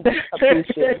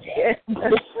appreciate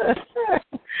that.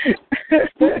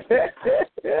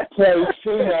 Praise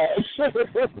too much.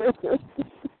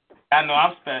 I know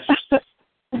I'm special.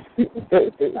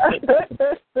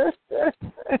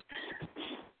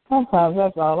 Sometimes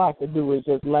that's all I can do is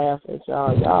just laugh at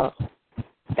y'all.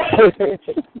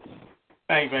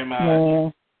 Thank you very much.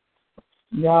 Man,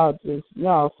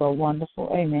 y'all so wonderful.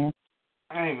 Amen.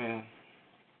 Amen.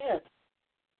 Yeah.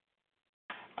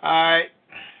 All right.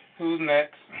 Who's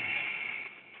next?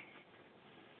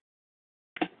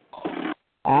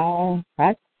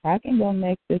 I can go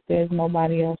next if there's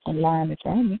nobody else in line to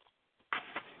try me.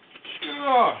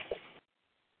 Sure.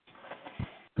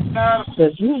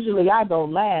 Because usually I go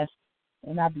last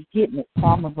and I be getting it, so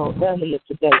I'm going to go earlier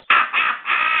today.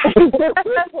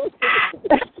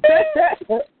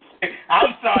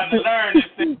 I'm starting to learn this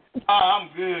thing. Oh, I'm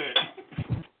good.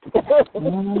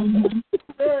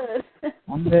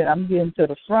 I'm getting to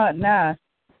the front now,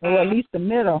 or at least the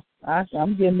middle.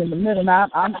 I'm getting in the middle now.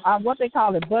 I'm what they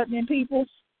call it, buttoning people.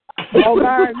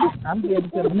 I'm getting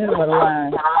to the middle of the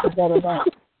line. Well,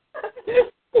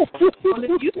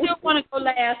 if you still want to go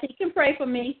last, he can pray for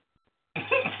me.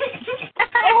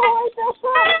 Oh, that's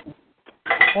right.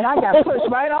 And I got pushed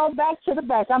right on back to the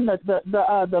back. I'm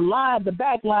the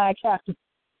back line captain.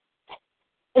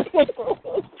 People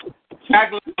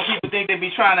think they be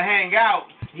trying to hang out.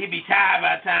 He be tired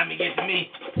by the time he gets to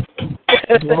me.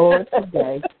 Lord,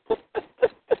 today.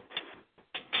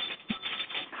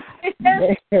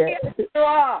 You're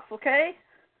off, okay?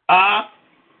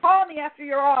 Call me after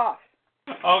you're off.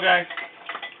 Okay.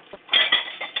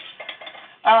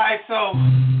 All right, so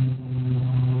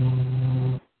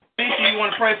Misha, you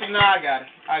want to pray for? No, I got it.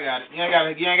 You ain't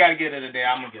got to get it today.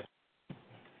 I'm gonna get it.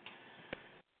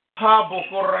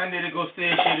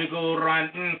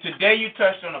 Today you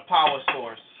touched on a power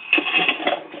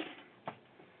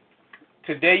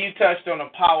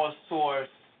source.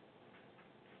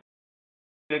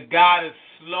 That God is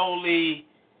slowly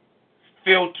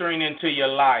filtering into your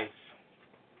life.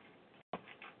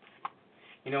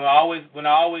 You know, when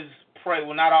I always pray,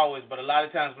 well, not always, but a lot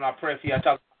of times when I pray for you, I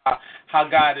talk about how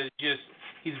God is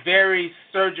He's very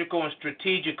surgical and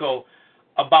strategical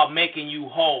about making you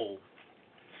whole.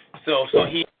 So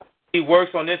he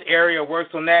works on this area,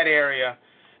 works on that area.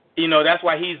 You know, that's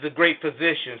why He's the great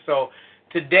physician. So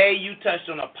today you touched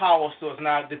on a power source.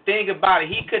 Now, the thing about it,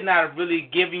 He could not have really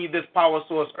given you this power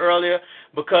source earlier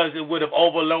because it would have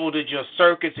overloaded your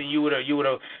circuits and you would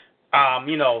have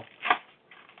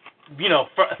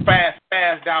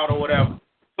fast out or whatever,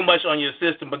 too much on your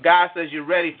system. But God says you're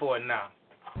ready for it now.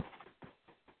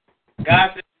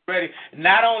 God says you're ready.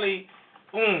 Not only,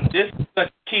 this is such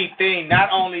a key thing, not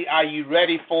only are you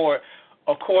ready for it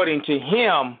according to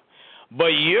Him, but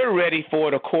you're ready for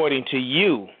it according to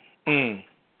you.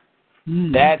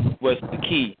 That was the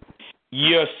key.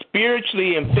 You're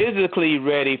spiritually and physically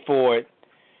ready for it,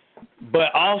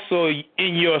 but also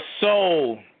in your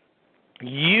soul,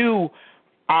 you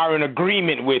are in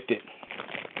agreement with it.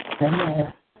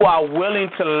 You are willing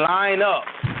to line up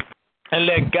and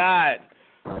let God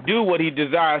do what He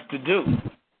desires to do.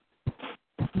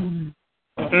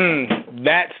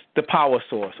 That's the power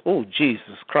source. Oh,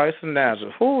 Jesus Christ of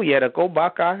Nazareth. Oh, yeah, to go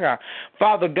back out here.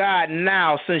 Father God,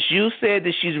 now, since you said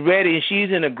that she's ready and she's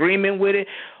in agreement with it,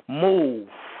 move.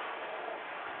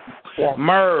 Yeah.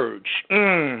 Merge.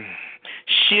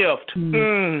 Shift.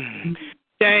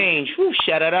 Change.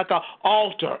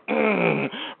 Alter.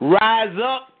 Rise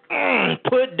up.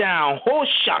 Put down. Ho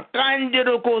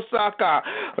shakandiro kosaka.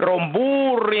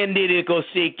 Romburendiro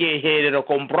seke hedero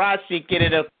comprasi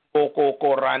kerero koko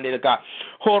korandika.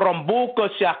 Horambuko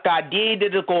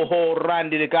shakadide ko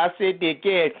horandika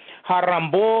seke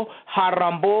harambo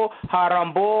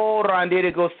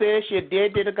randiriko se she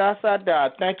did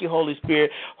gasada. Thank you, Holy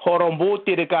Spirit. Horambo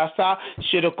tirikasa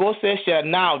shiroko se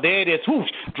now there it is.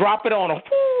 Whoosh, drop it on him.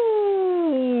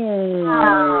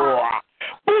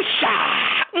 Busha.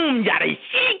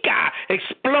 Yarishika.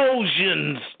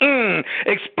 Explosions.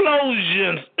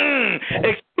 Explosions.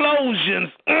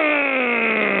 Explosions.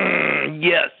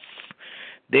 Yes.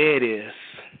 There it is.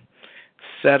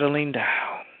 Settling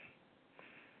down.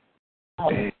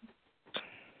 There.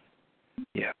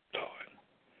 Yeah,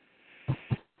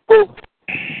 Lord.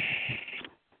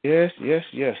 Yes.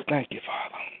 Thank you,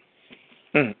 Father.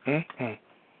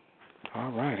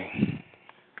 All righty.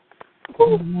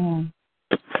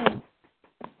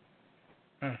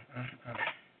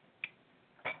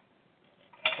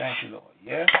 Thank you, Lord.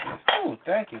 Yes. Oh,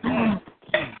 thank you. And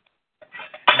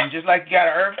just like you got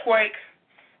an earthquake,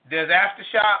 there's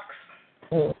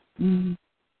aftershocks.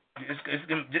 It's,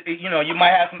 you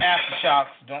might have some aftershocks.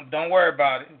 Don't worry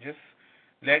about it. Just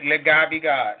let God be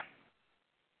God.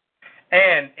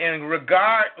 And in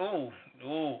regard, well,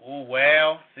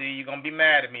 see, you're gonna be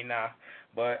mad at me now,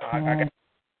 but I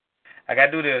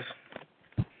gotta do this.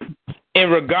 In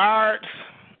regards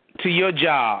to your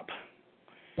job.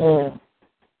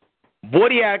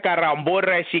 Boria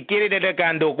karambora shikiri de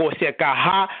kando ko seka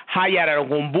ha yara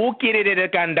gumbu kiri de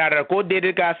kandara ko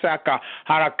de ka saka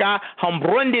haraka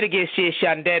hombronde de she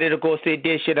shandere ko se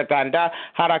de she de kanda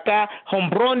haraka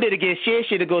hombronde de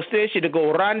she de go se she de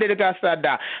go rande de ka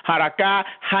sada haraka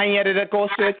hanyere de ko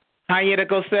se hanyere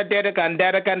ko se de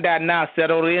kanda na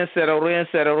settle in.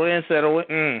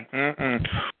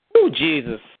 Oh,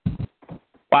 Jesus.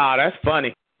 Wow, that's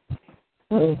funny.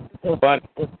 Funny.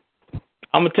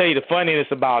 I'm gonna tell you the funniness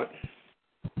about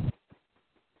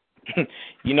it.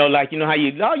 you know how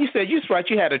you said you right.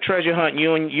 You had a treasure hunt.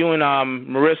 You and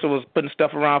Marissa was putting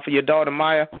stuff around for your daughter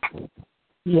Maya.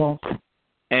 Yes.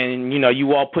 And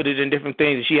you all put it in different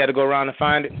things, and she had to go around and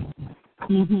find it.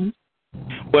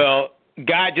 Well,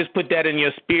 God just put that in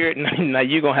your spirit, and now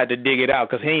you're gonna have to dig it out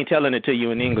because He ain't telling it to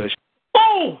you in English.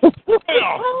 Oh!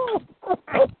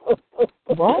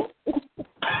 What?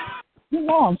 You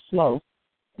know I'm slow.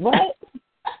 What?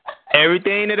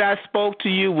 Everything that I spoke to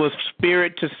you was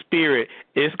spirit to spirit.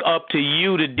 It's up to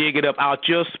you to dig it up out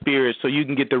your spirit so you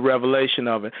can get the revelation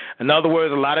of it. In other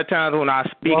words, a lot of times when I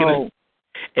speak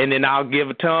and then I'll give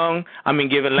a tongue,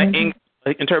 give an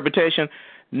interpretation.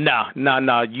 No,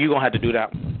 you're going to have to do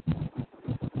that.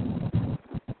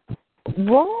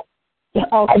 What?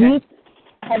 Okay.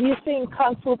 Have you seen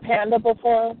Kung Fu Panda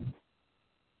before?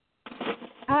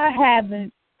 I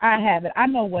haven't. I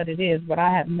know what it is, but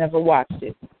I have never watched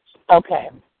it. Okay.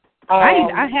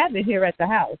 I have it here at the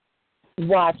house.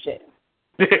 Watch it.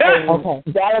 Okay.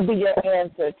 That'll be your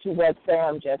answer to what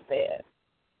Sam just said.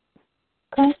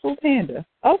 Kung Fu Panda.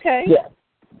 Okay. Yes.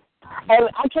 And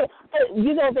I can't,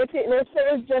 they say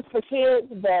it's just for kids,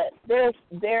 but there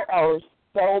are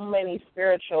so many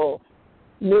spiritual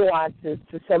nuances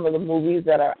to some of the movies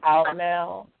that are out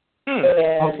now.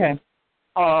 And, okay.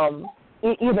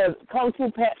 Either Kung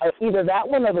Fu Panda, either that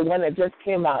one or the one that just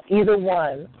came out, either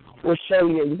one will show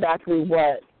you exactly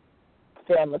what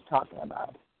Sam was talking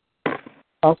about.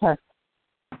 Okay.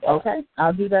 Okay.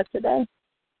 I'll do that today.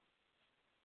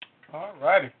 All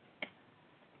righty.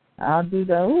 I'll do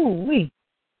that. Ooh, wee.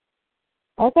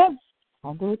 Okay.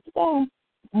 I'll do it today.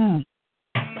 Well,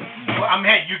 I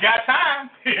mean, you got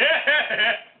time.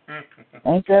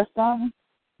 Ain't that something?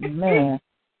 Man.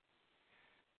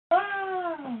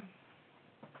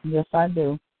 Yes, I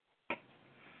do.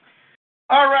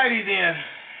 All righty then.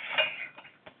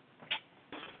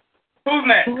 Who's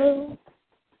next?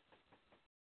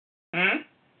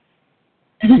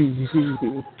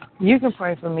 You can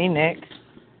pray for me next.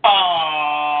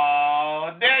 Oh,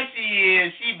 there she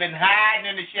is. She been hiding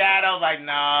in the shadows. Like,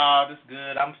 no, this is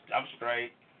good. I'm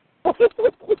straight. All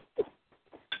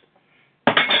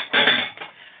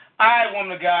right,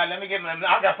 woman of God. Let me get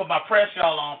I gotta put my prayer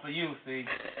shawl on for you. See.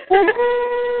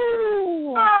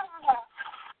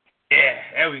 Yeah,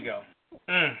 there we go.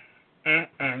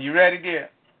 You ready, dear?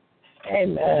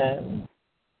 Amen.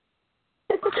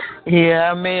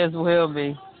 Yeah, I may as well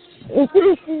be.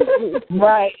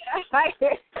 Right.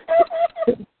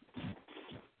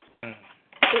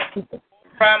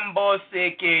 Rambo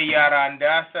seke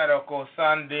yaranda sarako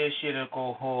sande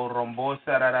shirako ho rombo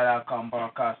sarara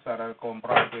kambaka sarako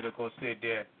brako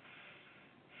sede.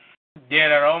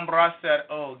 Dera ombra said,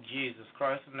 "Oh Jesus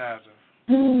Christ of Nazareth."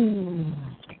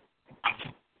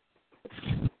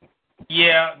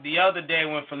 Yeah, the other day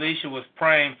when Felicia was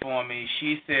praying for me,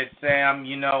 she said, "Sam,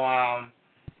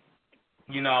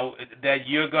 that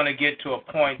you're going to get to a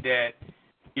point that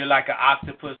you're like an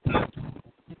octopus and you're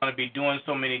going to be doing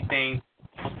so many things.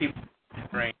 Most people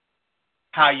wondering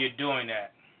how you're doing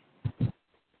that.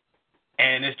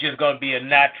 And it's just going to be a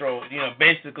natural,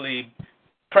 basically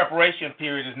preparation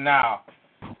period is now."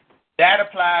 That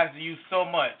applies to you so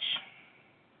much.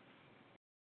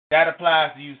 That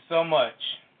applies to you so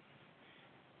much.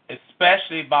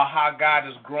 Especially about how God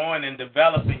is growing and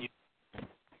developing you.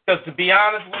 Because to be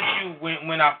honest with you,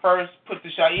 when I first put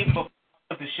the shawl, even before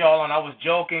I put the shawl on, I was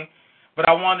joking, but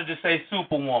I wanted to say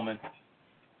Superwoman.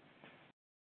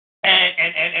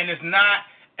 And it's not,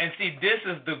 and see, this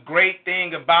is the great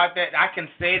thing about that. I can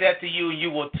say that to you, and you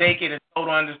will take it and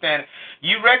totally understand it.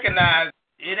 You recognize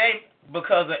it ain't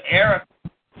because of Erica,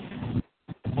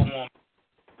 Superwoman.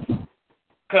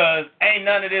 Because ain't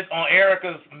none of this on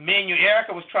Erica's menu.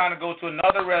 Erica was trying to go to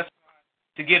another restaurant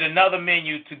to get another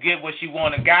menu to get what she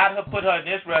wanted. God had put her in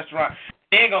this restaurant.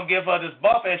 They ain't going to give her this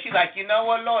buffet. And she's like, you know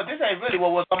what, Lord, this ain't really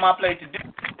what was on my plate to do.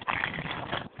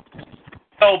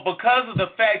 So because of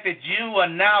the fact that you are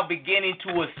now beginning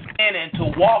to ascend and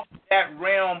to walk in that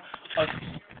realm of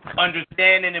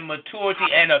understanding and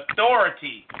maturity and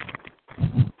authority,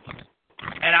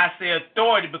 and I say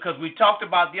authority because we talked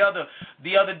about the other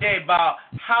day about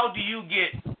how do you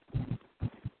get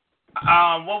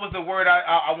what was the word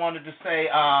I wanted to say?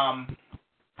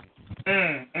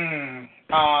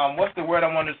 What's the word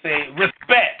I wanted to say?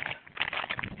 Respect.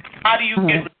 How do you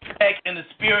get respect in the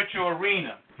spiritual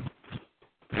arena?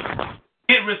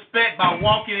 Get respect by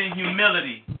walking in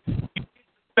humility. You get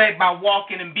respect by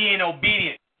walking and being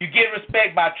obedient. You get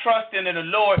respect by trusting in the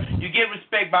Lord. You get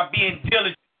respect by being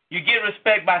diligent. You get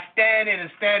respect by standing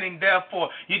and standing therefore.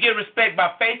 You get respect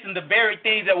by facing the very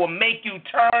things that will make you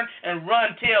turn and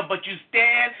run tail, but you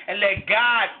stand and let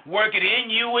God work it in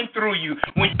you and through you.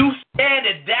 When you stand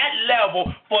at that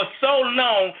level for so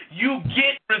long, you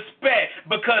get respect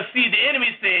because, see, the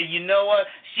enemy said, you know what,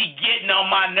 she getting on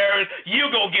my nerves.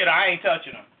 You go get her. I ain't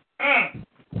touching her.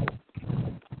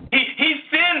 He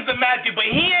sends the Matthew, but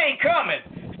he ain't coming.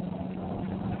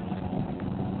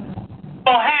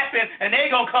 Gonna happen, and they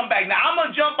gonna come back. Now I'm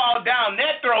gonna jump all down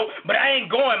their throat, but I ain't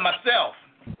going myself.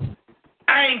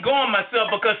 I ain't going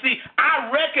myself because see, I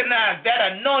recognize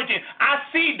that anointing. I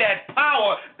see that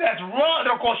power that's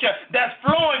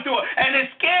flowing through it, and it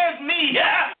scares me.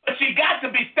 Yeah, but she got to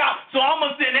be stopped. So I'm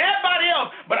gonna send everybody else,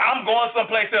 but I'm going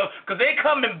someplace else because they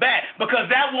coming back because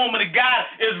that woman of God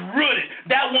is rooted.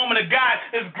 That woman of God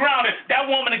is grounded. That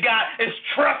woman woman of God is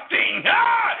trusting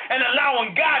and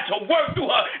allowing God to work through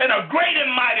her in a great and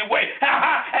mighty way.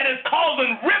 And it's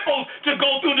causing ripples to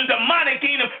go through the demonic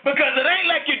kingdom because it ain't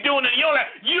like you're doing it in your life.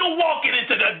 You're walking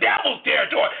into the devil's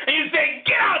territory. And you say,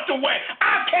 get out the way.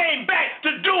 I came back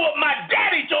to do what my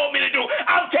daddy told me to do.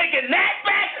 I'm taking that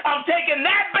back. I'm taking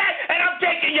that back. And I'm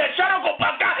taking your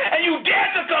Sharokopaka. And you dare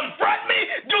to confront me?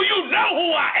 Do you know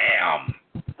who I am?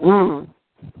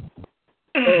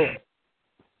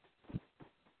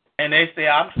 And they say,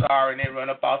 I'm sorry, and they run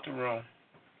up out the room.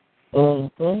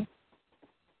 Mm-hmm.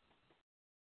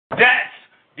 That's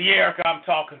the Erica I'm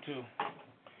talking to.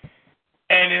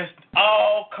 And it's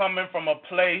all coming from a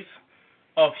place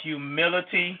of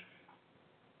humility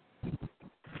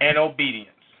and obedience.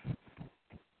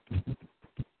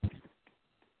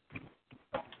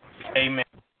 Amen.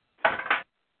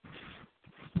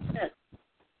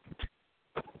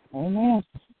 Amen.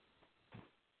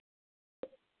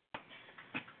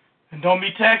 And don't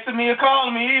be texting me or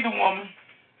calling me either, woman.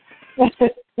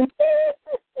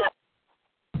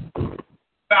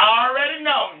 I already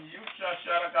know. You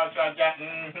shut up.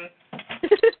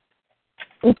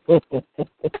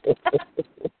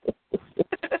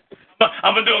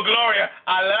 I'm going to do a Gloria.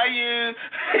 I love you.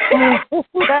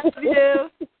 Love you.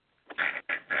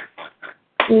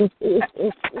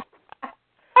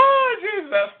 Oh, Jesus,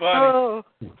 that's funny. Oh.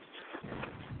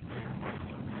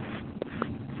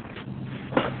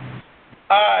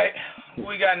 All right, who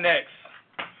we got next?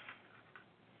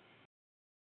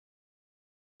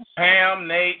 Pam,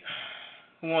 Nate,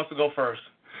 who wants to go first?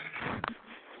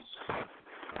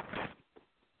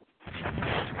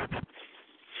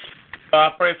 I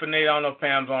pray for Nate. I don't know if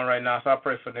Pam's on right now, so I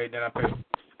pray for Nate, then I pray.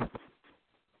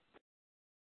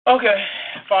 Okay,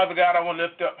 Father God, I want to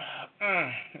lift up.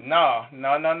 No.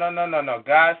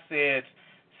 God said,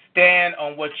 stand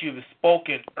on what you've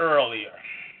spoken earlier.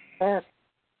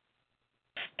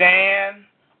 Stand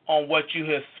on what you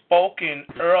have spoken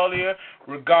earlier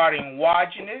regarding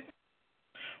watching it,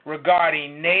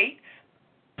 regarding Nate,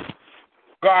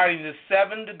 regarding the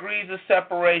 7 degrees of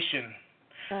separation.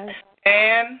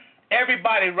 And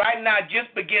everybody right now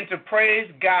just begin to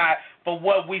praise God for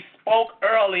what we spoke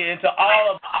earlier into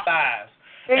all of our lives.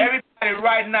 Everybody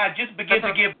right now just begin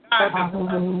to give God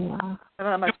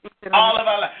all of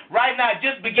our lives. Right now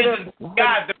just begin to give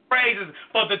God the praises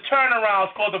for the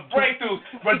turnarounds, for the breakthroughs.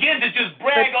 Begin to just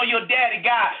brag on your daddy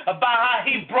God about how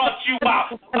he brought you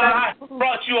out, about how he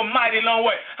brought you a mighty long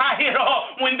way. How he,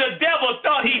 when the devil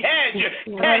thought he had you,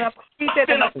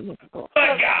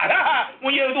 but God,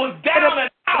 when you was down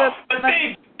and out, but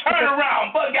things turned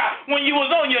around. But God, when you was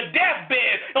on your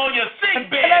deathbed, on your sick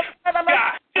bed,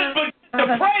 God, just begin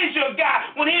to praise your God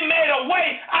when he made a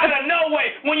way out of no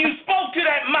way. When you spoke to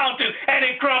that mountain and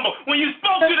it crumbled. When you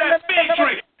spoke to that fig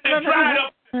tree and it dried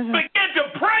up. Begin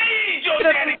to praise your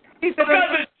daddy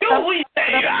because it's you he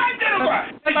saved.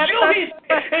 It's you he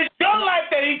saved. It's your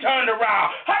life that he turned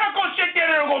around. That's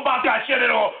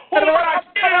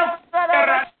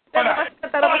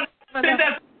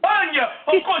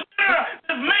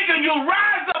making you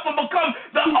rise up and become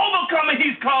the overcomer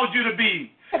he's called you to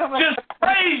be. Just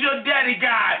praise your daddy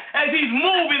God as he's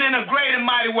moving in a great and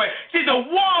mighty way. See, the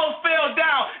walls fell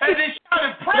down as they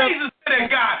shouted praises to their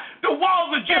God. The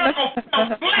walls of Jericho fell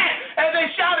flat as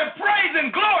they shouted praise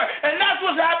and glory. And that's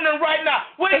what's happening right now.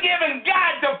 We're giving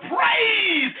God the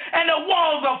praise, and the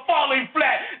walls are falling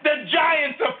flat. The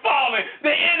giants are falling.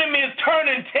 The enemy is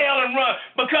turning tail and run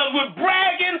because we're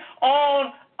bragging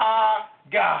on our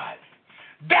God.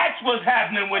 That's what's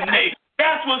happening with Nate.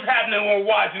 That's what's happening when we're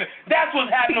watching it. That's what's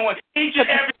happening with each and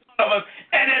every one of us.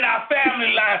 And in our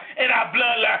family line, in our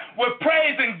bloodline, we're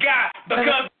praising God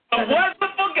because if it wasn't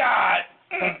for God,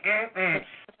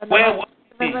 where would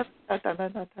we be? Oh,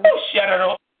 shut it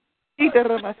up.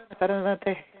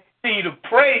 Continue to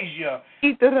praise you.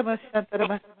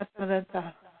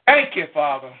 Thank you,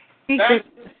 Father. Thank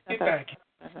you.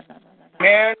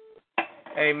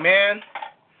 Amen.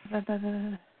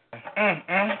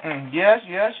 Amen. Yes,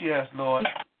 Lord.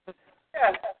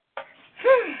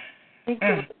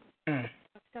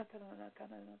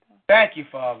 Thank you,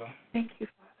 Father. Thank you,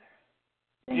 Father.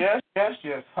 Yes.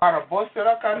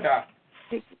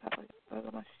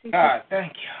 God,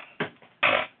 thank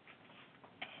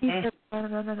you.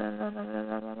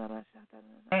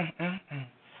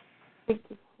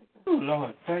 Oh,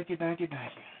 Lord, thank you. Thank you,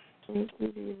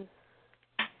 Jesus.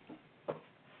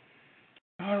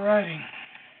 All righty.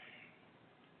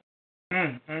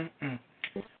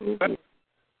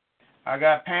 I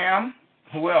got Pam.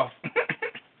 Who else?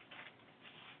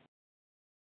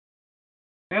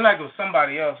 Seems like it was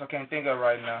somebody else I can't think of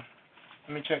right now.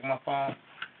 Let me check my phone.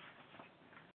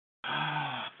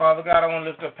 Father God, I want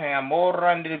to lift up Pam. More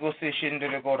run to go say, shit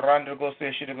to go, run to go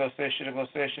say, shit to go say, shit to go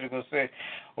say, shit to go say,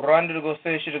 run to go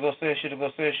say, shit to go say, shit to go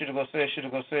say, shit to go say, shit to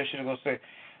go say, shit to go say,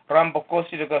 run boko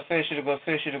shit to go say, shit to go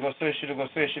say, shit to go say, shit to go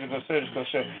say, shit to go say, shit to go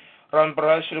say, run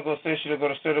brush shit to go say, shit to go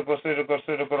say, to go say, to go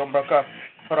say, to go run baka,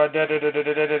 para da da da da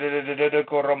da da da da da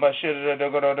go run ba shit da da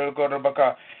go run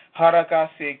baka, haraka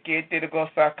se kete to go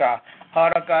saka,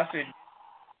 haraka se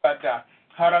da.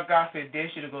 Thank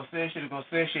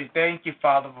you,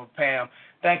 Father, for Pam.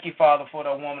 Thank you, Father, for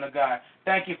that woman of God.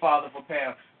 Thank you, Father, for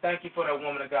Pam. Thank you for that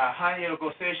woman of God.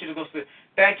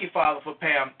 Thank you, Father, for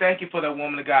Pam. Thank you for that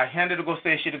woman of God.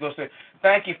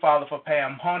 Thank you, Father, for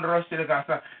Pam.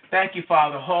 Thank you,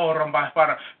 Father,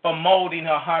 for molding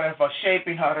her heart, for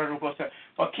shaping her,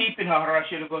 for keeping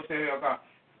her.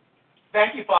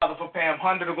 Thank you, Father, for Pam.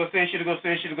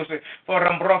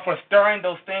 For stirring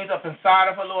those things up inside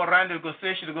of her, Lord.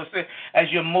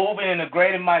 As you're moving in a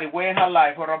great and mighty way in her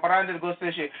life.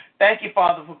 Thank you,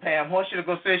 Father, for Pam.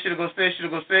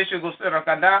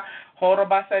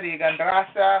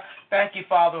 Thank you,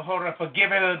 Father, for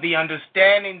giving her the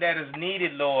understanding that is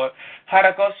needed, Lord.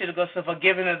 For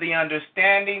giving her the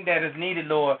understanding that is needed,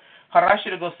 Lord.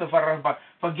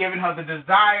 For giving her the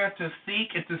desire to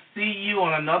seek and to see you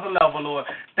on another level, Lord.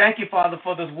 Thank you, Father,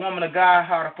 for this woman of God,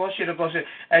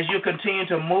 as you continue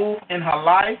to move in her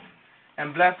life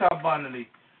and bless her abundantly.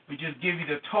 We just give you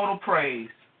the total praise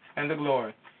and the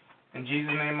glory. In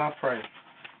Jesus' name I pray.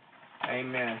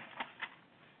 Amen.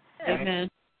 Amen.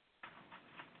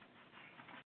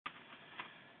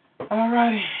 All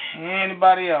righty.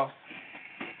 Anybody else?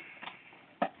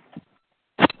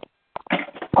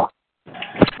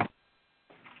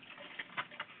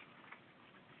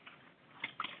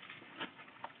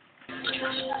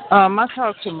 I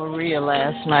talked to Maria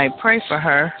last night. Pray for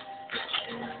her.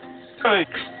 Hey.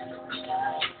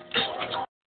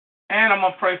 And I'm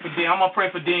gonna pray for Dean. I'm gonna pray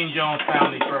for Dean Jones'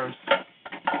 family first.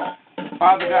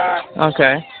 Father God.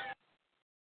 Okay.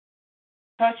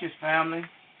 Touch his family.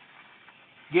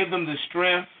 Give them the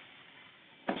strength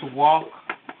to walk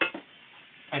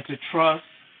and to trust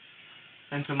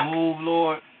and to move,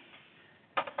 Lord.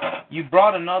 You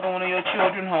brought another one of your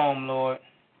children home, Lord.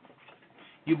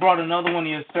 You brought another one of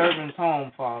your servants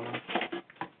home, Father.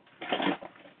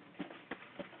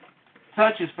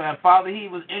 Touch his family. Father, he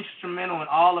was instrumental in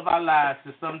all of our lives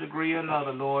to some degree or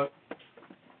another, Lord.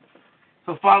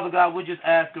 So, Father God, we're just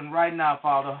asking right now,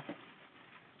 Father,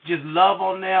 just love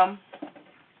on them.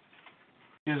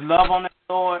 Just love on them,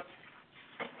 Lord.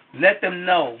 Let them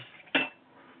know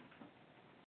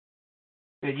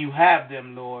that you have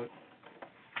them, Lord.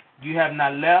 You have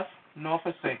not left nor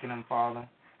forsaken them, Father.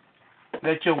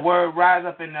 Let your word rise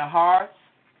up in their hearts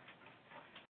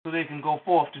so they can go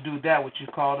forth to do that which you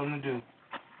called them to do.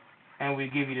 And we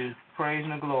give you the praise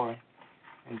and the glory.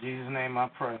 In Jesus' name I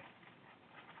pray.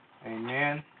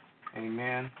 Amen,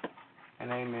 amen,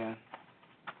 and amen.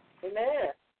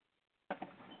 Amen.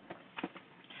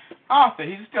 Arthur,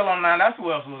 he's still online. That's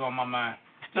who else was on my mind.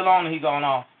 Still on and he gone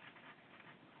off.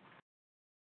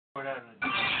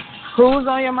 Who's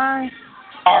on your mind?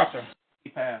 Arthur. He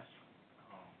passed.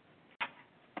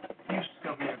 He used to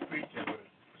come here and preach with us.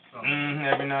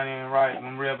 Every now and then, right,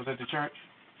 when Rev was at the church.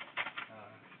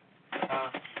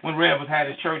 When Rev was had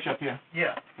his church up here.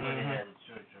 Yeah, when he had his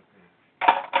church up here.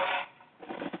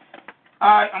 All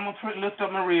right, I'm going to lift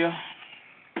up Maria.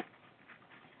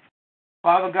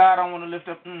 Father God, I want to lift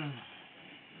up...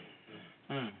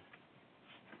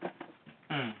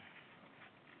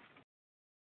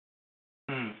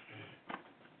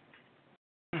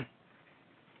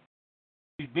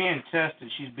 She's being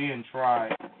tested. She's being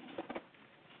tried.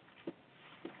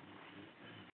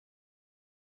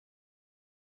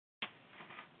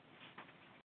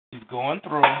 She's going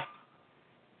through.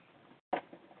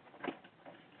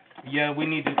 Yeah, we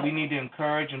need to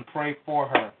encourage and pray for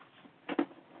her.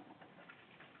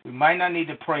 We might not need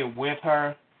to pray with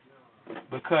her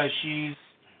because she's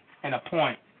in a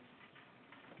point,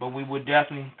 but we would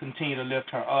definitely continue to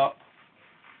lift her up.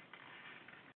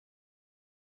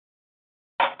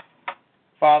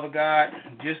 Father God,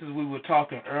 just as we were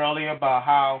talking earlier about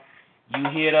how you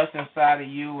hid us inside of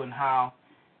you and how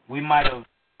we might have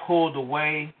pulled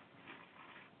away,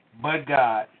 but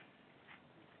God,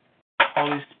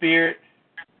 Holy Spirit,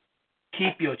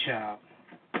 keep your child.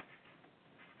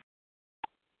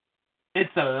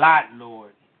 It's a lot,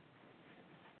 Lord.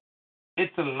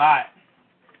 It's a lot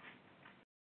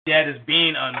that is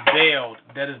being unveiled,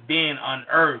 that is being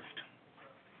unearthed.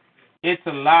 It's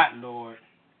a lot, Lord.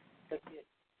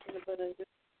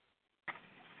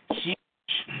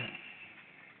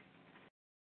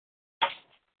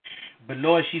 But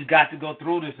Lord, she's got to go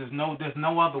through this. There's no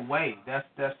other way. That's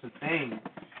the thing.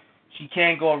 She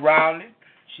can't go around it.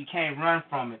 She can't run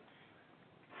from it.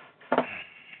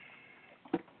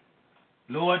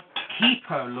 Lord, keep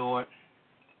her, Lord.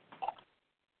 Keep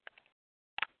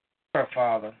her,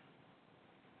 Father.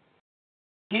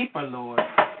 Keep her, Lord.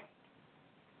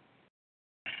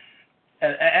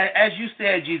 As you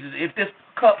said, Jesus, if this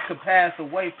cup could pass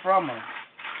away from her,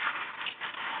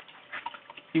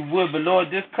 you would. But,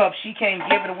 Lord, this cup, she can't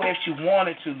give it away if she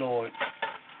wanted to, Lord.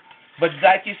 But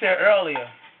like you said earlier,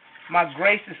 my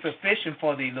grace is sufficient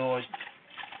for thee, Lord.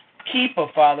 Keep her,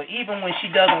 Father, even when she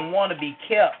doesn't want to be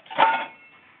kept.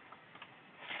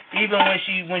 Even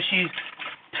when she's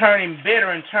turning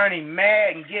bitter and turning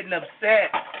mad and getting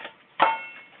upset.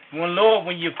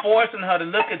 When you're forcing her to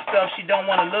look at stuff she don't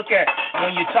want to look at.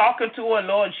 When you're talking to her,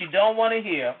 Lord, and she don't want to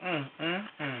hear.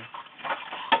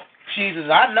 Jesus,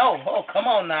 I know. Oh, come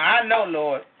on now. I know,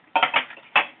 Lord.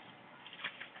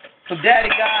 So, Daddy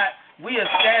God, we are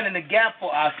standing the gap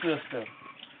for our sister.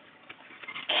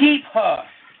 Keep her.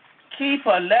 Keep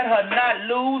her. Let her not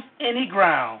lose any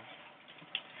ground.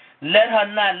 Let her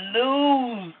not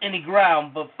lose any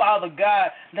ground. But, Father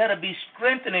God, let her be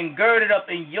strengthened and girded up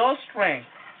in your strength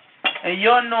and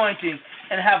your anointing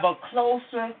and have a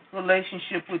closer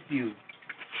relationship with you.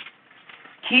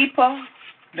 Keep her.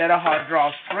 Let her heart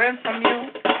draw strength from you.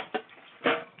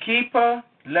 Keep her.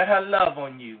 Let her love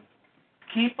on you.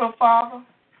 Keep her, Father,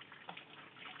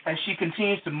 as she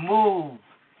continues to move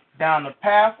down the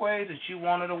pathway that you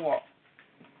want her to walk.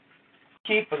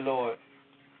 Keep her, Lord,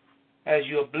 as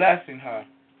you are blessing her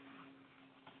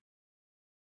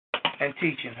and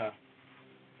teaching her.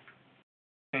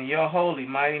 In your holy,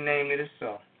 mighty name it is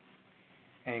so.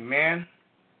 Amen,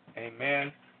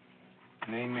 amen,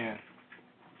 and amen.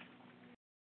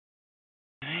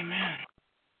 Amen.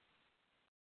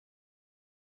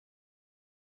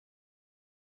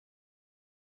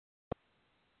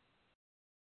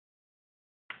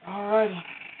 All righty.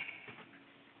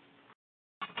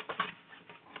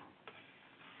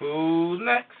 Who's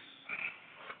next?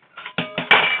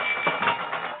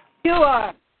 You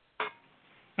are.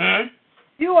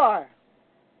 You are.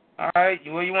 All right.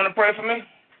 Well, you want to pray for me?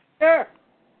 Sure.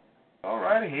 All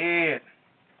right, ahead.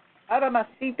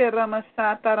 Aramasite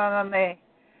ramasata ranane.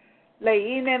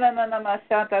 Leine na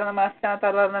namasata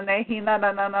ramasata ranane. Hina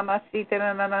na namasite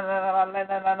na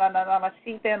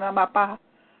namasite na mapa.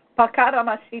 Pakara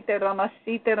masite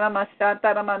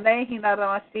ramasata ramane. Hina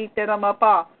ramasite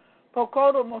ramapa.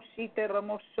 Pokoro mosite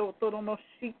ramosoto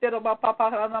ramosite ramapa.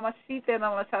 Ramasite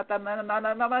ramasata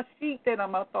namasite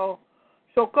ramato.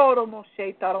 Socorro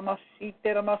moseta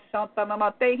ramasite ramasanta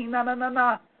namate. Hina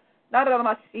na. We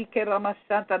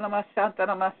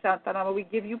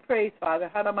give you praise,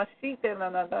 Father.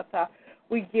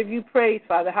 We give you praise,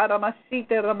 Father.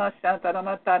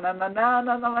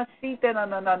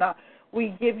 We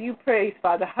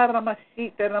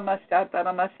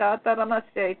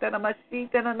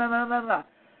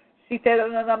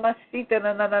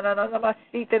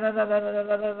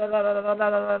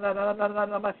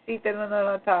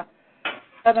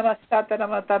you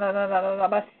praise, Father.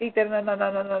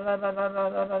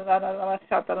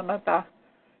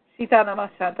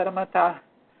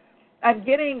 I'm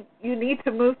getting, you need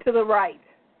to move to the right.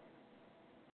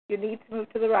 You need to move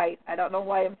to the right. I don't know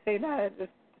why I'm saying that.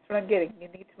 That's what I'm getting. You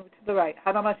need to move to the right.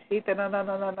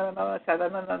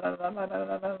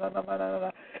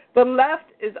 The left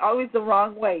is always the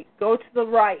wrong way. Go to the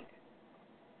right.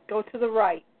 Go to the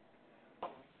right.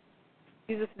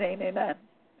 In Jesus' name, amen. That's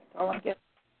all I'm getting.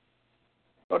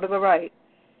 Go to the right.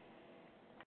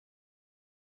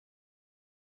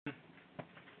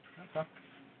 Okay.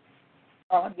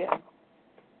 All I'm getting.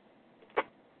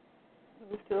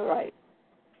 Move to the right.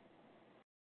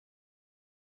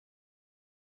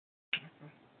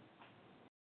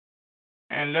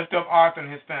 And lift up Arthur and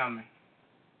his family.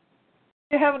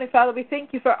 Dear Heavenly Father, we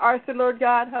thank you for Arthur, Lord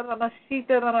God,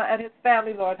 and his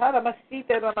family, Lord. God, I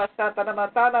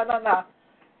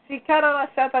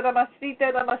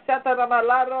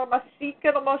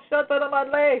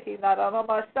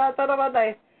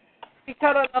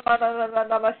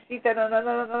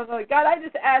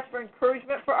just ask for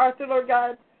encouragement for Arthur, Lord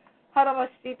God.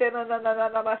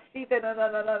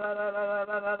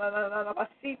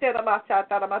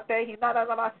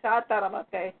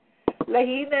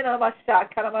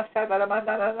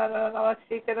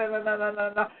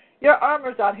 Your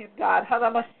armor's on him, God.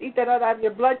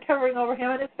 Your blood covering over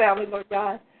him and his family, Lord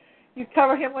God. You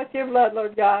cover him with your blood,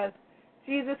 Lord God.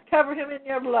 Jesus, cover him in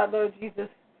your blood, Lord Jesus.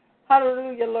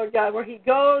 Hallelujah, Lord God. Where he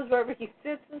goes, wherever he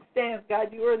sits and stands,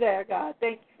 God, you are there, God.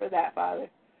 Thank you for that, Father.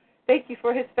 Thank you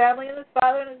for his family and his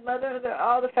father and his mother and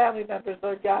all the family members,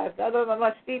 Lord God.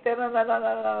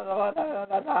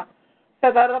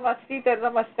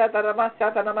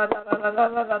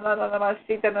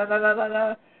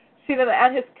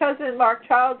 And his cousin Mark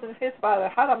Charles and his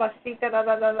father. God,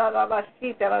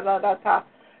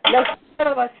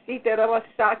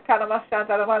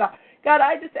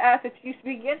 I just ask that you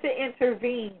begin to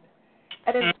intervene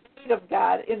and invade of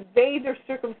God, invade their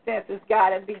circumstances,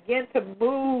 God, and begin to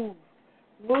move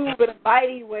in a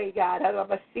mighty way, God. And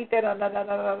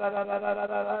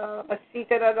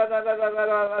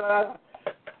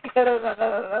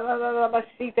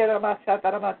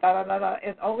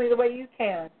only the way you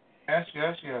can. Yes,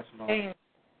 Lord.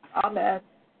 Amen.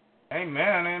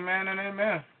 Amen, amen, and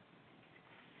amen.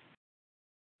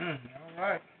 All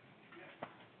right.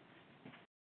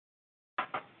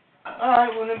 All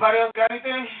right, well, anybody else got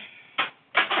anything?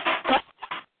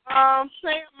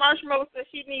 Sam Marshmallow says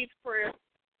she needs prayer.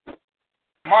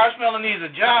 Marshmallow needs a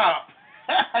job.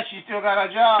 She still got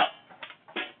her job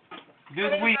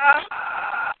this week.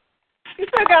 She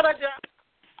still got her job.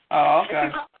 Oh,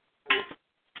 okay.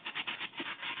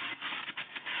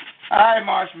 All right,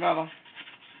 Marshmallow.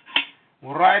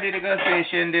 Righty to go say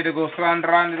shit, to go sand,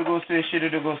 randy to go say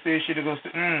shit, to go say shit, to go say.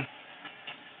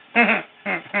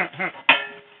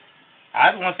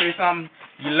 I just want to say something.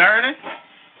 You learning?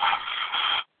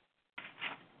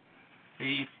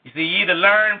 You see, you either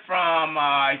learn from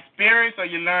experience or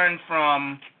you learn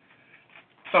from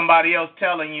somebody else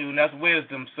telling you, and that's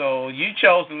wisdom. So you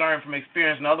chose to learn from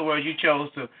experience. In other words, you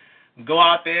chose to go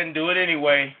out there and do it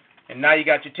anyway, and now you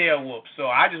got your tail whooped. So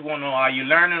I just want to know, are you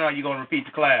learning or are you going to repeat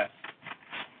the class?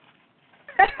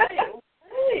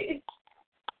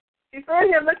 She's in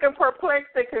here looking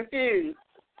perplexed and confused.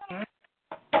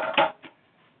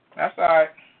 That's all right.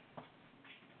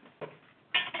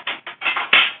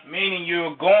 Meaning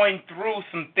you're going through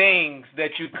some things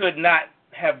that you could not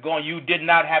have gone, you did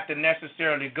not have to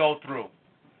necessarily go through.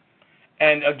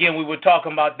 And again, we were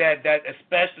talking about that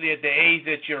especially at the age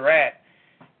that you're at,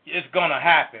 it's going to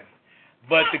happen.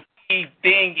 But the key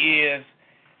thing is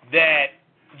that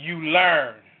you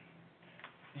learn.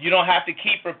 You don't have to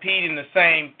keep repeating the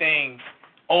same thing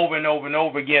over and over and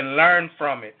over again. Learn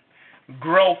from it.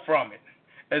 Grow from it.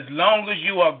 As long as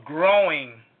you are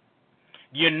growing,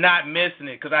 you're not missing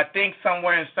it. Because I think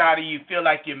somewhere inside of you feel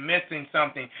like you're missing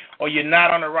something or you're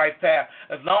not on the right path.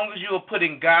 As long as you are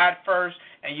putting God first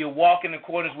and you're walking in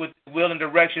accordance with the will and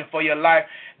direction for your life,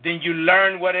 then you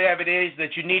learn whatever it is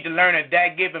that you need to learn at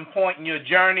that given point in your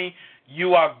journey.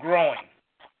 You are growing.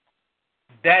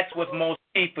 That's what's most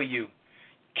key for you.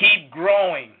 Keep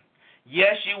growing.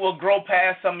 Yes, you will grow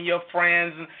past some of your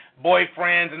friends and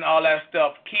boyfriends and all that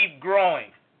stuff. Keep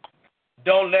growing.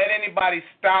 Don't let anybody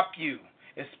stop you,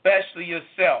 especially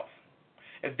yourself.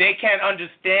 If they can't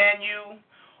understand you,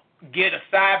 get a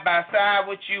side-by-side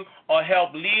with you, or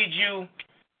help lead you,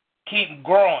 keep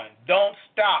growing. Don't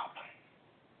stop.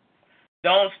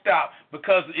 Don't stop.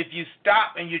 Because if you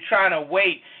stop and you're trying to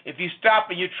wait, if you stop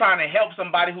and you're trying to help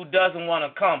somebody who doesn't want to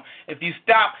come, if you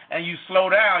stop and you slow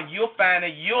down, you'll find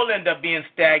that you'll end up being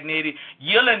stagnated,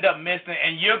 you'll end up missing,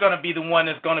 and you're going to be the one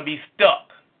that's going to be stuck.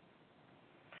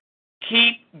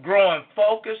 Keep growing.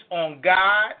 Focus on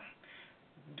God.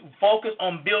 Focus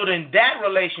on building that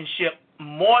relationship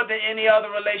more than any other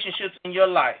relationships in your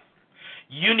life.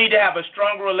 You need to have a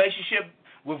stronger relationship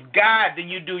with God than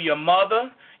you do your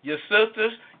mother, your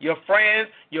sisters, your friends,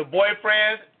 your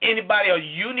boyfriends, anybody else.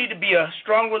 You need to be a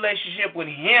strong relationship with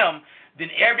Him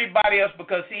than everybody else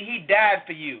because, see, He died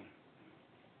for you.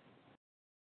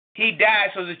 He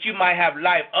died so that you might have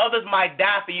life. Others might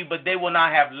die for you, but they will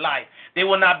not have life. They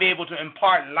will not be able to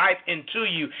impart life into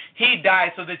you. He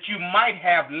died so that you might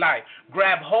have life.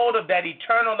 Grab hold of that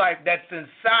eternal life that's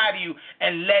inside you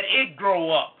and let it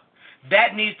grow up.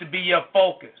 That needs to be your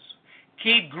focus.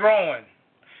 Keep growing.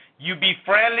 You be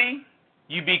friendly,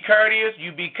 you be courteous,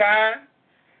 you be kind.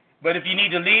 But if you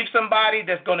need to leave somebody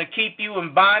that's going to keep you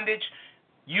in bondage,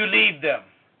 you leave them.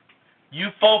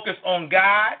 You focus on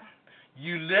God.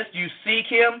 You seek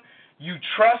Him, you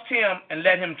trust Him, and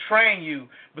let Him train you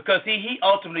because He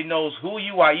ultimately knows who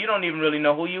you are. You don't even really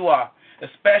know who you are,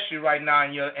 especially right now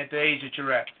at the age that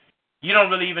you're at. You don't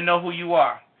really even know who you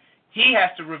are. He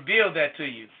has to reveal that to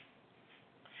you,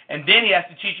 and then He has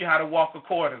to teach you how to walk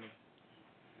accordingly.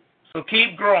 So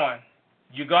keep growing.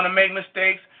 You're going to make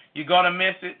mistakes. You're going to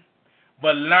miss it,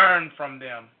 but learn from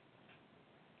them,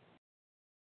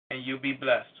 and you'll be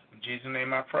blessed. In Jesus'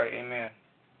 name I pray, amen.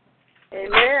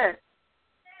 Amen.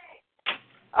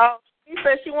 She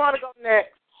said she want to go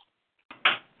next.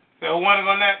 So who want to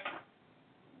go next?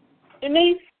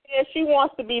 Denise said she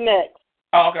wants to be next.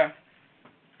 Oh, okay.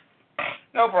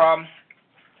 No problem.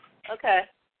 Okay.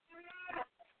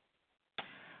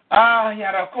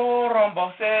 Yarako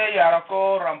Rombose,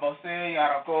 Yarako Rombose,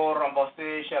 Yarako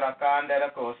Rombose,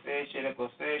 Sharakanda, Kose,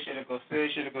 Shirikose, Shirikose,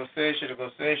 Shirikose,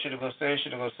 Shirikose, Shirikose,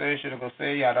 Shirikose, Shirikose,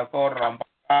 Yarako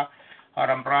Rambaka,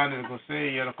 Harambrand, Gose,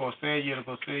 Yarikose,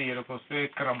 Yarikose, Yarikose,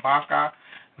 Karambaka,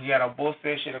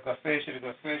 Yarabose, Shirikose,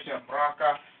 Shirikose, Shambraka,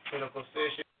 Shirikose,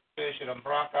 Shirikose,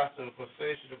 Shambraka,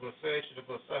 Shirikose, Shirikose,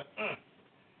 Shirikose.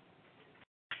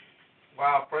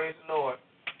 Wow, praise the Lord.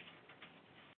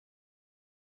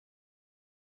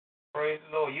 Praise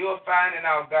the Lord. You are finding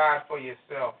out God for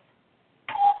yourself.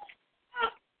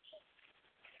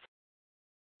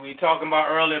 We were talking about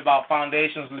earlier about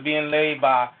foundations being laid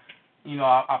by,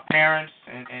 our parents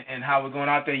and how we're going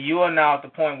out there. You are now at the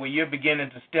point where you're beginning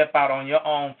to step out on your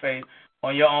own faith,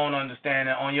 on your own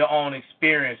understanding, on your own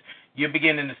experience. You're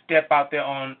beginning to step out there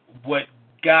on what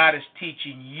God is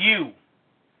teaching you,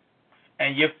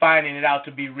 and you're finding it out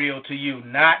to be real to you,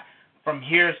 not from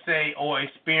hearsay or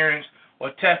experience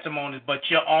or testimonies, but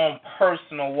your own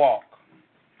personal walk.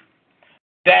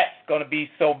 That's going to be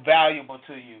so valuable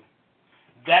to you.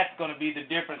 That's going to be the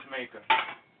difference maker.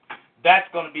 That's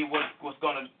going to be what's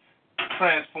going to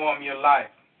transform your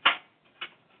life.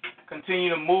 Continue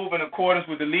to move in accordance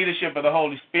with the leadership of the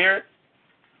Holy Spirit.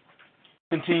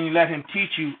 Continue to let Him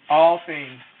teach you all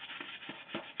things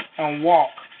and walk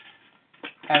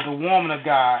as a woman of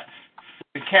God,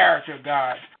 with the character of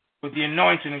God, with the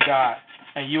anointing of God,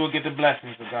 and you will get the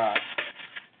blessings of God.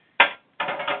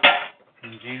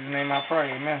 In Jesus' name I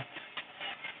pray, amen.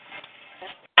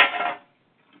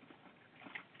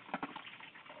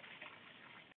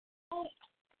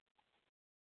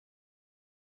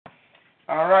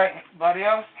 All right, anybody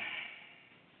else?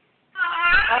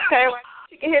 Okay, well,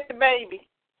 you can hit the baby.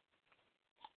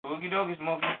 Boogie doogie,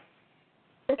 Smokey.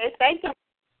 Say thank you.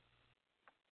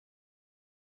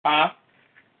 Huh?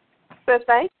 So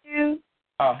thank you.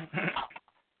 Oh.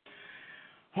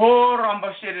 Oh,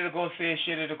 Ramba shit to go say,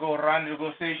 shit to go run to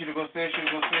go say, shit to go say, shit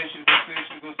to go say, shit to go say,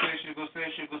 shit to go say, shit to go say,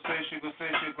 shit to go say, shit to go say,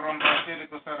 shit to Ramba shit to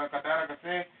go Sarakadara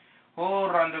say. Oh,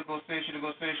 run to go say, shit to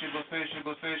go say, shit to go say, shit to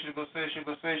go say, shit to go say, shit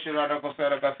to go say, shit to go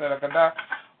Sarakadara.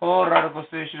 Oh, run to go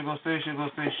say, shit to go say, shit to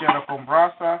go say, shit to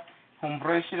Combrasa,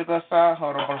 Hombre shit to go sa,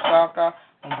 Horabasaka,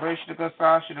 Hombre shit to go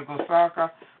sa, shit to go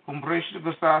Saka, Hombre shit to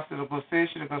go sa, shit to go say,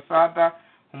 shit to go Sada,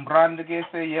 Hombrand to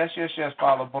say, yes,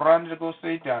 Father, Brand to go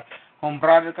say that.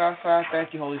 Hombradikasa,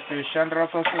 thank you, Holy Spirit.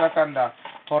 Shandrako Silakanda.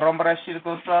 Horombra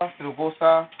Shirikosa,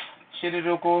 Sirugosa,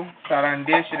 Shiriruko,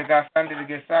 Sarande, Shirikasande,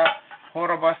 Gesa,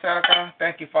 Horobasaraka,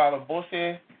 thank you, Father.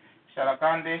 Bose,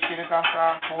 Sharakande,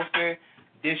 Shirikasa, Bose,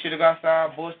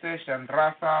 Deshirigasa, Bose,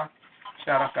 Chandrasa,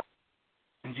 Sharaka.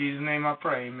 In Jesus' name I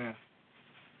pray, amen.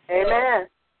 Amen.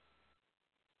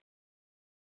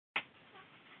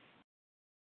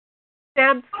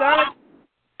 Sam,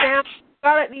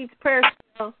 Scarlett needs prayer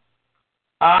still.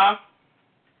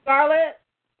 Scarlett?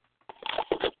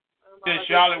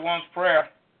 Charlotte wants prayer.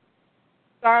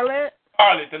 Scarlett,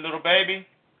 the little baby?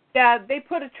 Yeah, they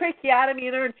put a tracheotomy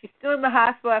in her, and she's still in the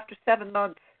hospital after 7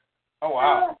 months. Oh,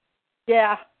 wow.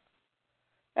 Yeah.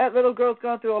 That little girl's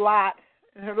going through a lot,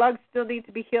 and her lungs still need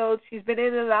to be healed. She's been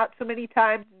in and out so many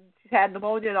times, and she's had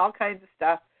pneumonia and all kinds of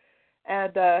stuff.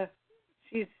 And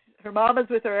her mom is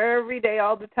with her every day,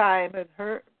 all the time, and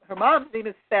her mom's name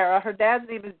is Sarah. Her dad's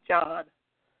name is John.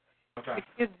 Okay.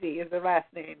 McKinsey is her last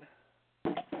name.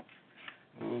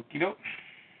 Okie doke.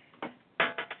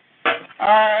 All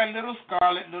right, little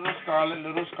Scarlet.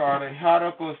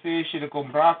 Harako se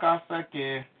shirikombraka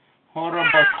sake.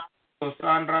 Horaba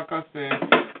Sandra kase.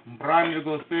 Brand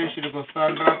go se shiriko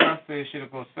Sandra kase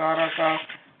shiriko Saraka.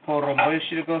 Horombo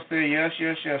shiriko se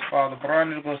yes, Father.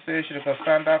 Brand go se shiriko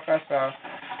Sandra kasa.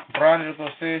 Brand go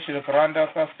se shiriko Randa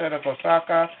kasa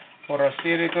Saka.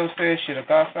 Horosiriko se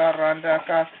shirikasa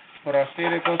Randaka.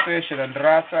 Horosiriko se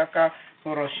shirandrasaka.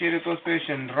 Horoshiriko se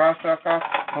shandrasaka.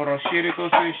 Horoshiriko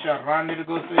se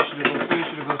sharandiriko se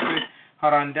shiriko se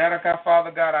harandaraka.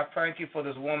 Father God, I thank you for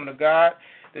this woman of God,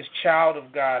 this child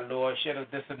of God, Lord.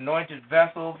 This anointed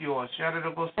vessel of yours.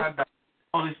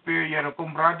 Holy Spirit,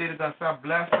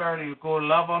 bless her. You go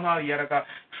love on her. You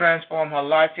transform her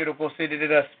life.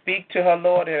 Speak to her,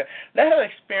 Lord. Let her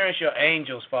experience your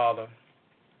angels, Father.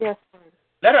 Yes, Lord.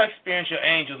 Let her experience your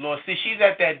angels, Lord. See, she's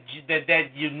at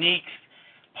that unique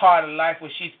part of life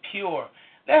where she's pure.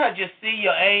 Let her just see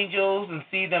your angels and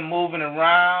see them moving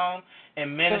around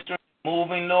and ministering,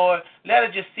 moving, Lord. Let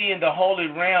her just see in the holy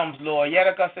realms, Lord.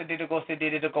 And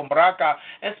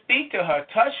speak to her,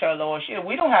 touch her, Lord.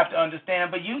 We don't have to understand,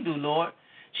 but you do, Lord.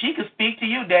 She can speak to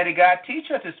you, Daddy God. Teach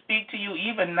her to speak to you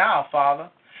even now, Father.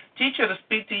 Teach her to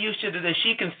speak to you so that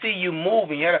she can see you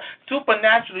moving.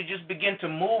 Supernaturally just begin to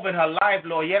move in her life,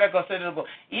 Lord.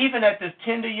 Even at this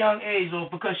tender young age,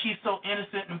 Lord, because she's so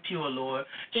innocent and pure, Lord.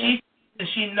 She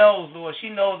knows, Lord. She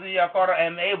knows that Yakara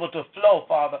am able to flow,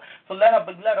 Father. So let her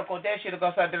go there. She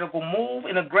go move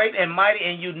in a great and mighty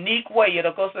and unique way. In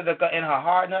her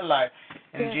heart and her life.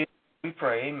 In Jesus we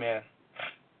pray. Amen.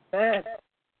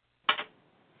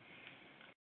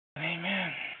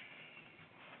 Amen.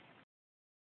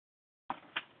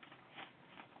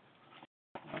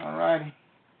 All righty.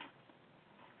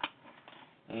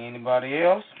 Anybody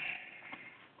else?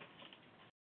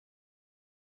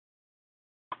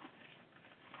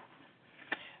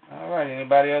 All right.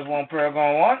 Anybody else want prayer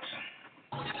going once?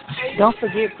 Don't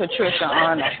forget Patricia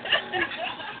Arnold.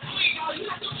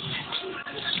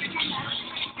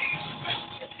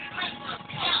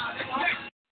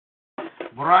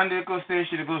 Brande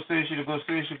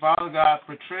Koseshi, Father God,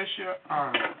 Patricia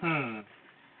Arnold.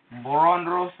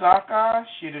 Borondro Saka,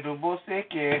 Shidobose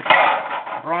Ke,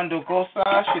 Brondo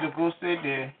Kosa, Shidogose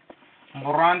de,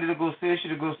 Borande de Gose,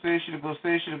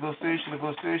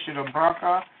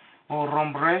 Shidobraka,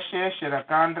 Orombrese,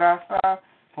 Shidakandrasa,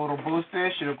 Porobose,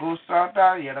 Shidogosata,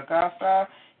 Yadakasa,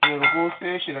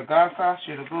 Yodogose, Shidagasa,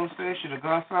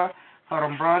 Shidagasa,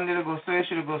 Harambrande de Gose,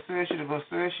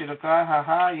 Shidaka,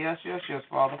 haha, yes,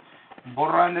 Father.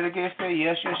 Borande de Gese,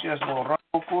 yes,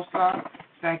 Borando Kosa.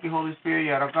 Thank you, Holy Spirit.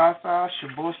 Yaragasa,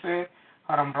 Shibose,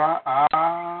 Harambra,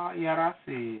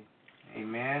 Yarasi.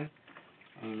 Amen.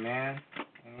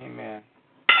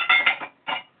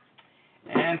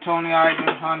 Anthony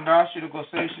Ivan Honda,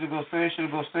 Shidogose,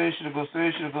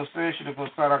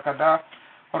 Sarakada,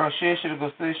 Horoshe,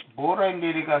 Shidogose, Boran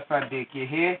Dirigasa de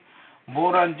Kihe,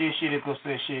 Boran de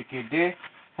Shidogose Shikide,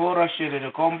 Hora Shid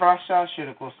Combrasha,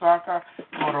 Shidogosaka,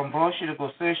 Horambro,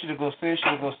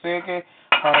 Shidogose,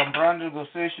 Harambranda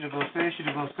Gose,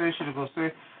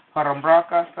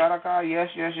 Harambraka, Saraka, yes,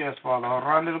 Father.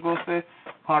 Haranda Gose,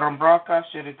 Harambraka,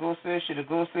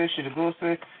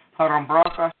 Shidagose,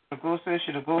 Harambraka,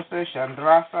 Shidagose,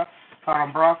 Shandrasa,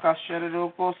 Harambraka,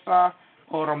 Shidagosa,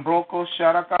 Horambroko,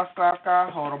 Sharaka, Saka,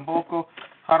 Horamboko,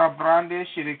 Harabrande,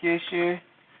 Shidakeshe,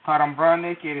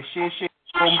 Harambrande, Kirishe,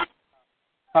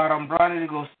 Harambrande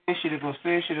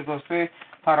Gose,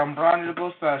 Harambrande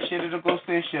Gosa,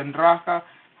 Shidagose, Shandraka,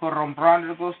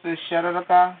 Harambrande Gose,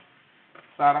 Shadaraka,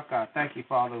 Saraka. Thank you,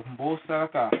 Father. Bo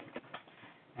Saraka.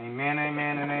 Amen,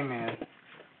 and amen.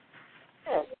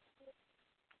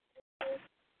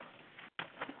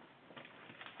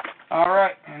 All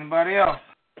right. Anybody else?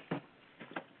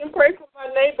 And pray for my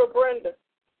neighbor, Brenda.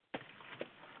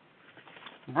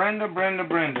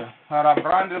 Brenda.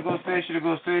 Harabrande Gose,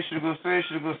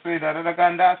 Shidagose,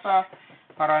 Dadagandasa.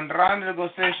 Harandrandra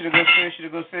Gose,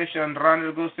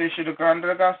 Shandrandra Gose,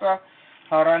 Shidagandragasa,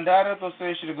 Harandara Gose,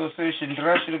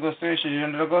 Shindra,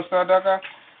 Shindragosa Daga,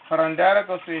 Harandara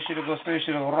Gose,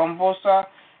 Rombosa,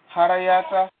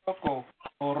 Harayata, Soko,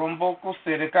 Romboko,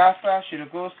 Sedekasa,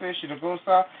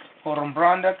 Shidagosa,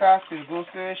 Horombrandaka,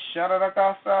 Shidagose,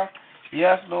 Sharadakasa.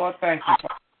 Yes, Lord, thank you.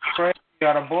 Praise you,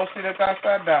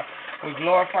 Arabosidakasa, da. We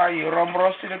glorify you,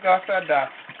 Rombrosidakasa, da.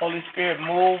 Holy Spirit,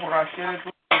 move, Rashid.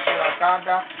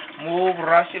 Move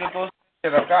Rashid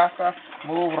Shiragasa,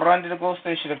 move Randid Ghost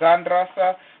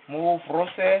Shiragandrasa, move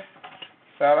Rose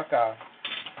Saraka.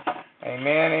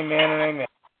 Amen. Amen.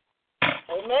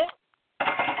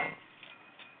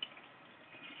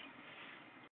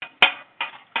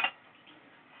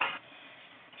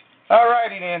 All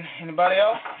righty then. Anybody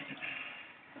else?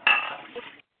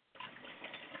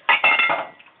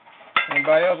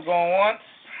 Anybody else going once?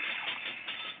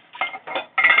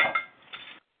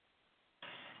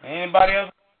 Anybody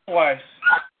else going twice?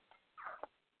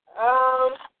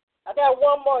 I got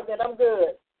one more, then I'm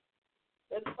good.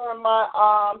 It's for my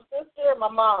sister and my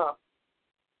mom.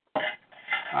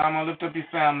 I'm going to lift up your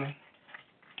family.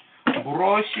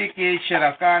 Broshike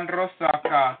Shirakandro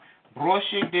Saka.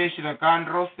 Broshide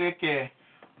Shirakandro Seke.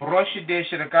 Broshide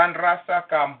Shirakandra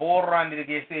Saka. Boran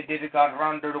Gese Dedica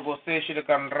Rando Gose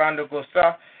Shirakandrando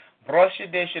Gosa.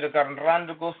 Broshide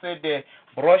Shirakandrando Gose de.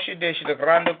 Broshide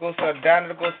Shirakandrando Gosa.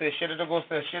 Dan Gose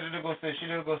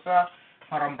Shiragosa.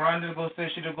 Harambrando Gose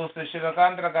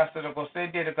Shirakandra Gasa Gose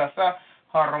Dedicasa.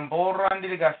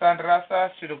 Haramborandi Gasandrasa.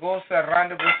 Shiragosa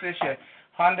Rando Gose.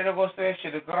 Handle Gose,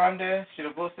 Shidagrande,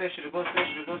 Shidagose,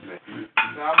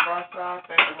 Zambrasa,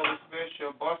 thank you, Holy Spirit,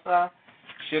 Shidabosa,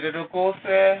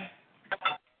 Shidagose.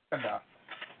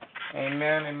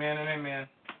 Amen, and amen.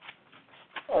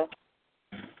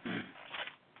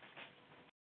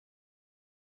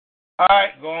 All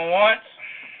right, going once.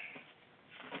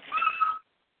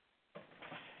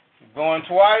 Going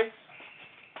twice.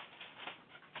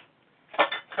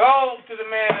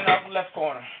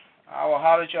 corner. I will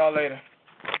holler at y'all later.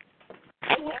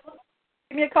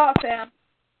 Give me a call, Sam.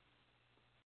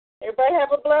 Everybody have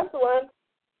a blessed one.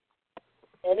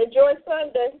 And enjoy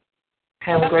Sunday.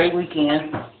 Have a great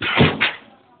weekend.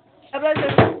 God bless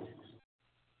you.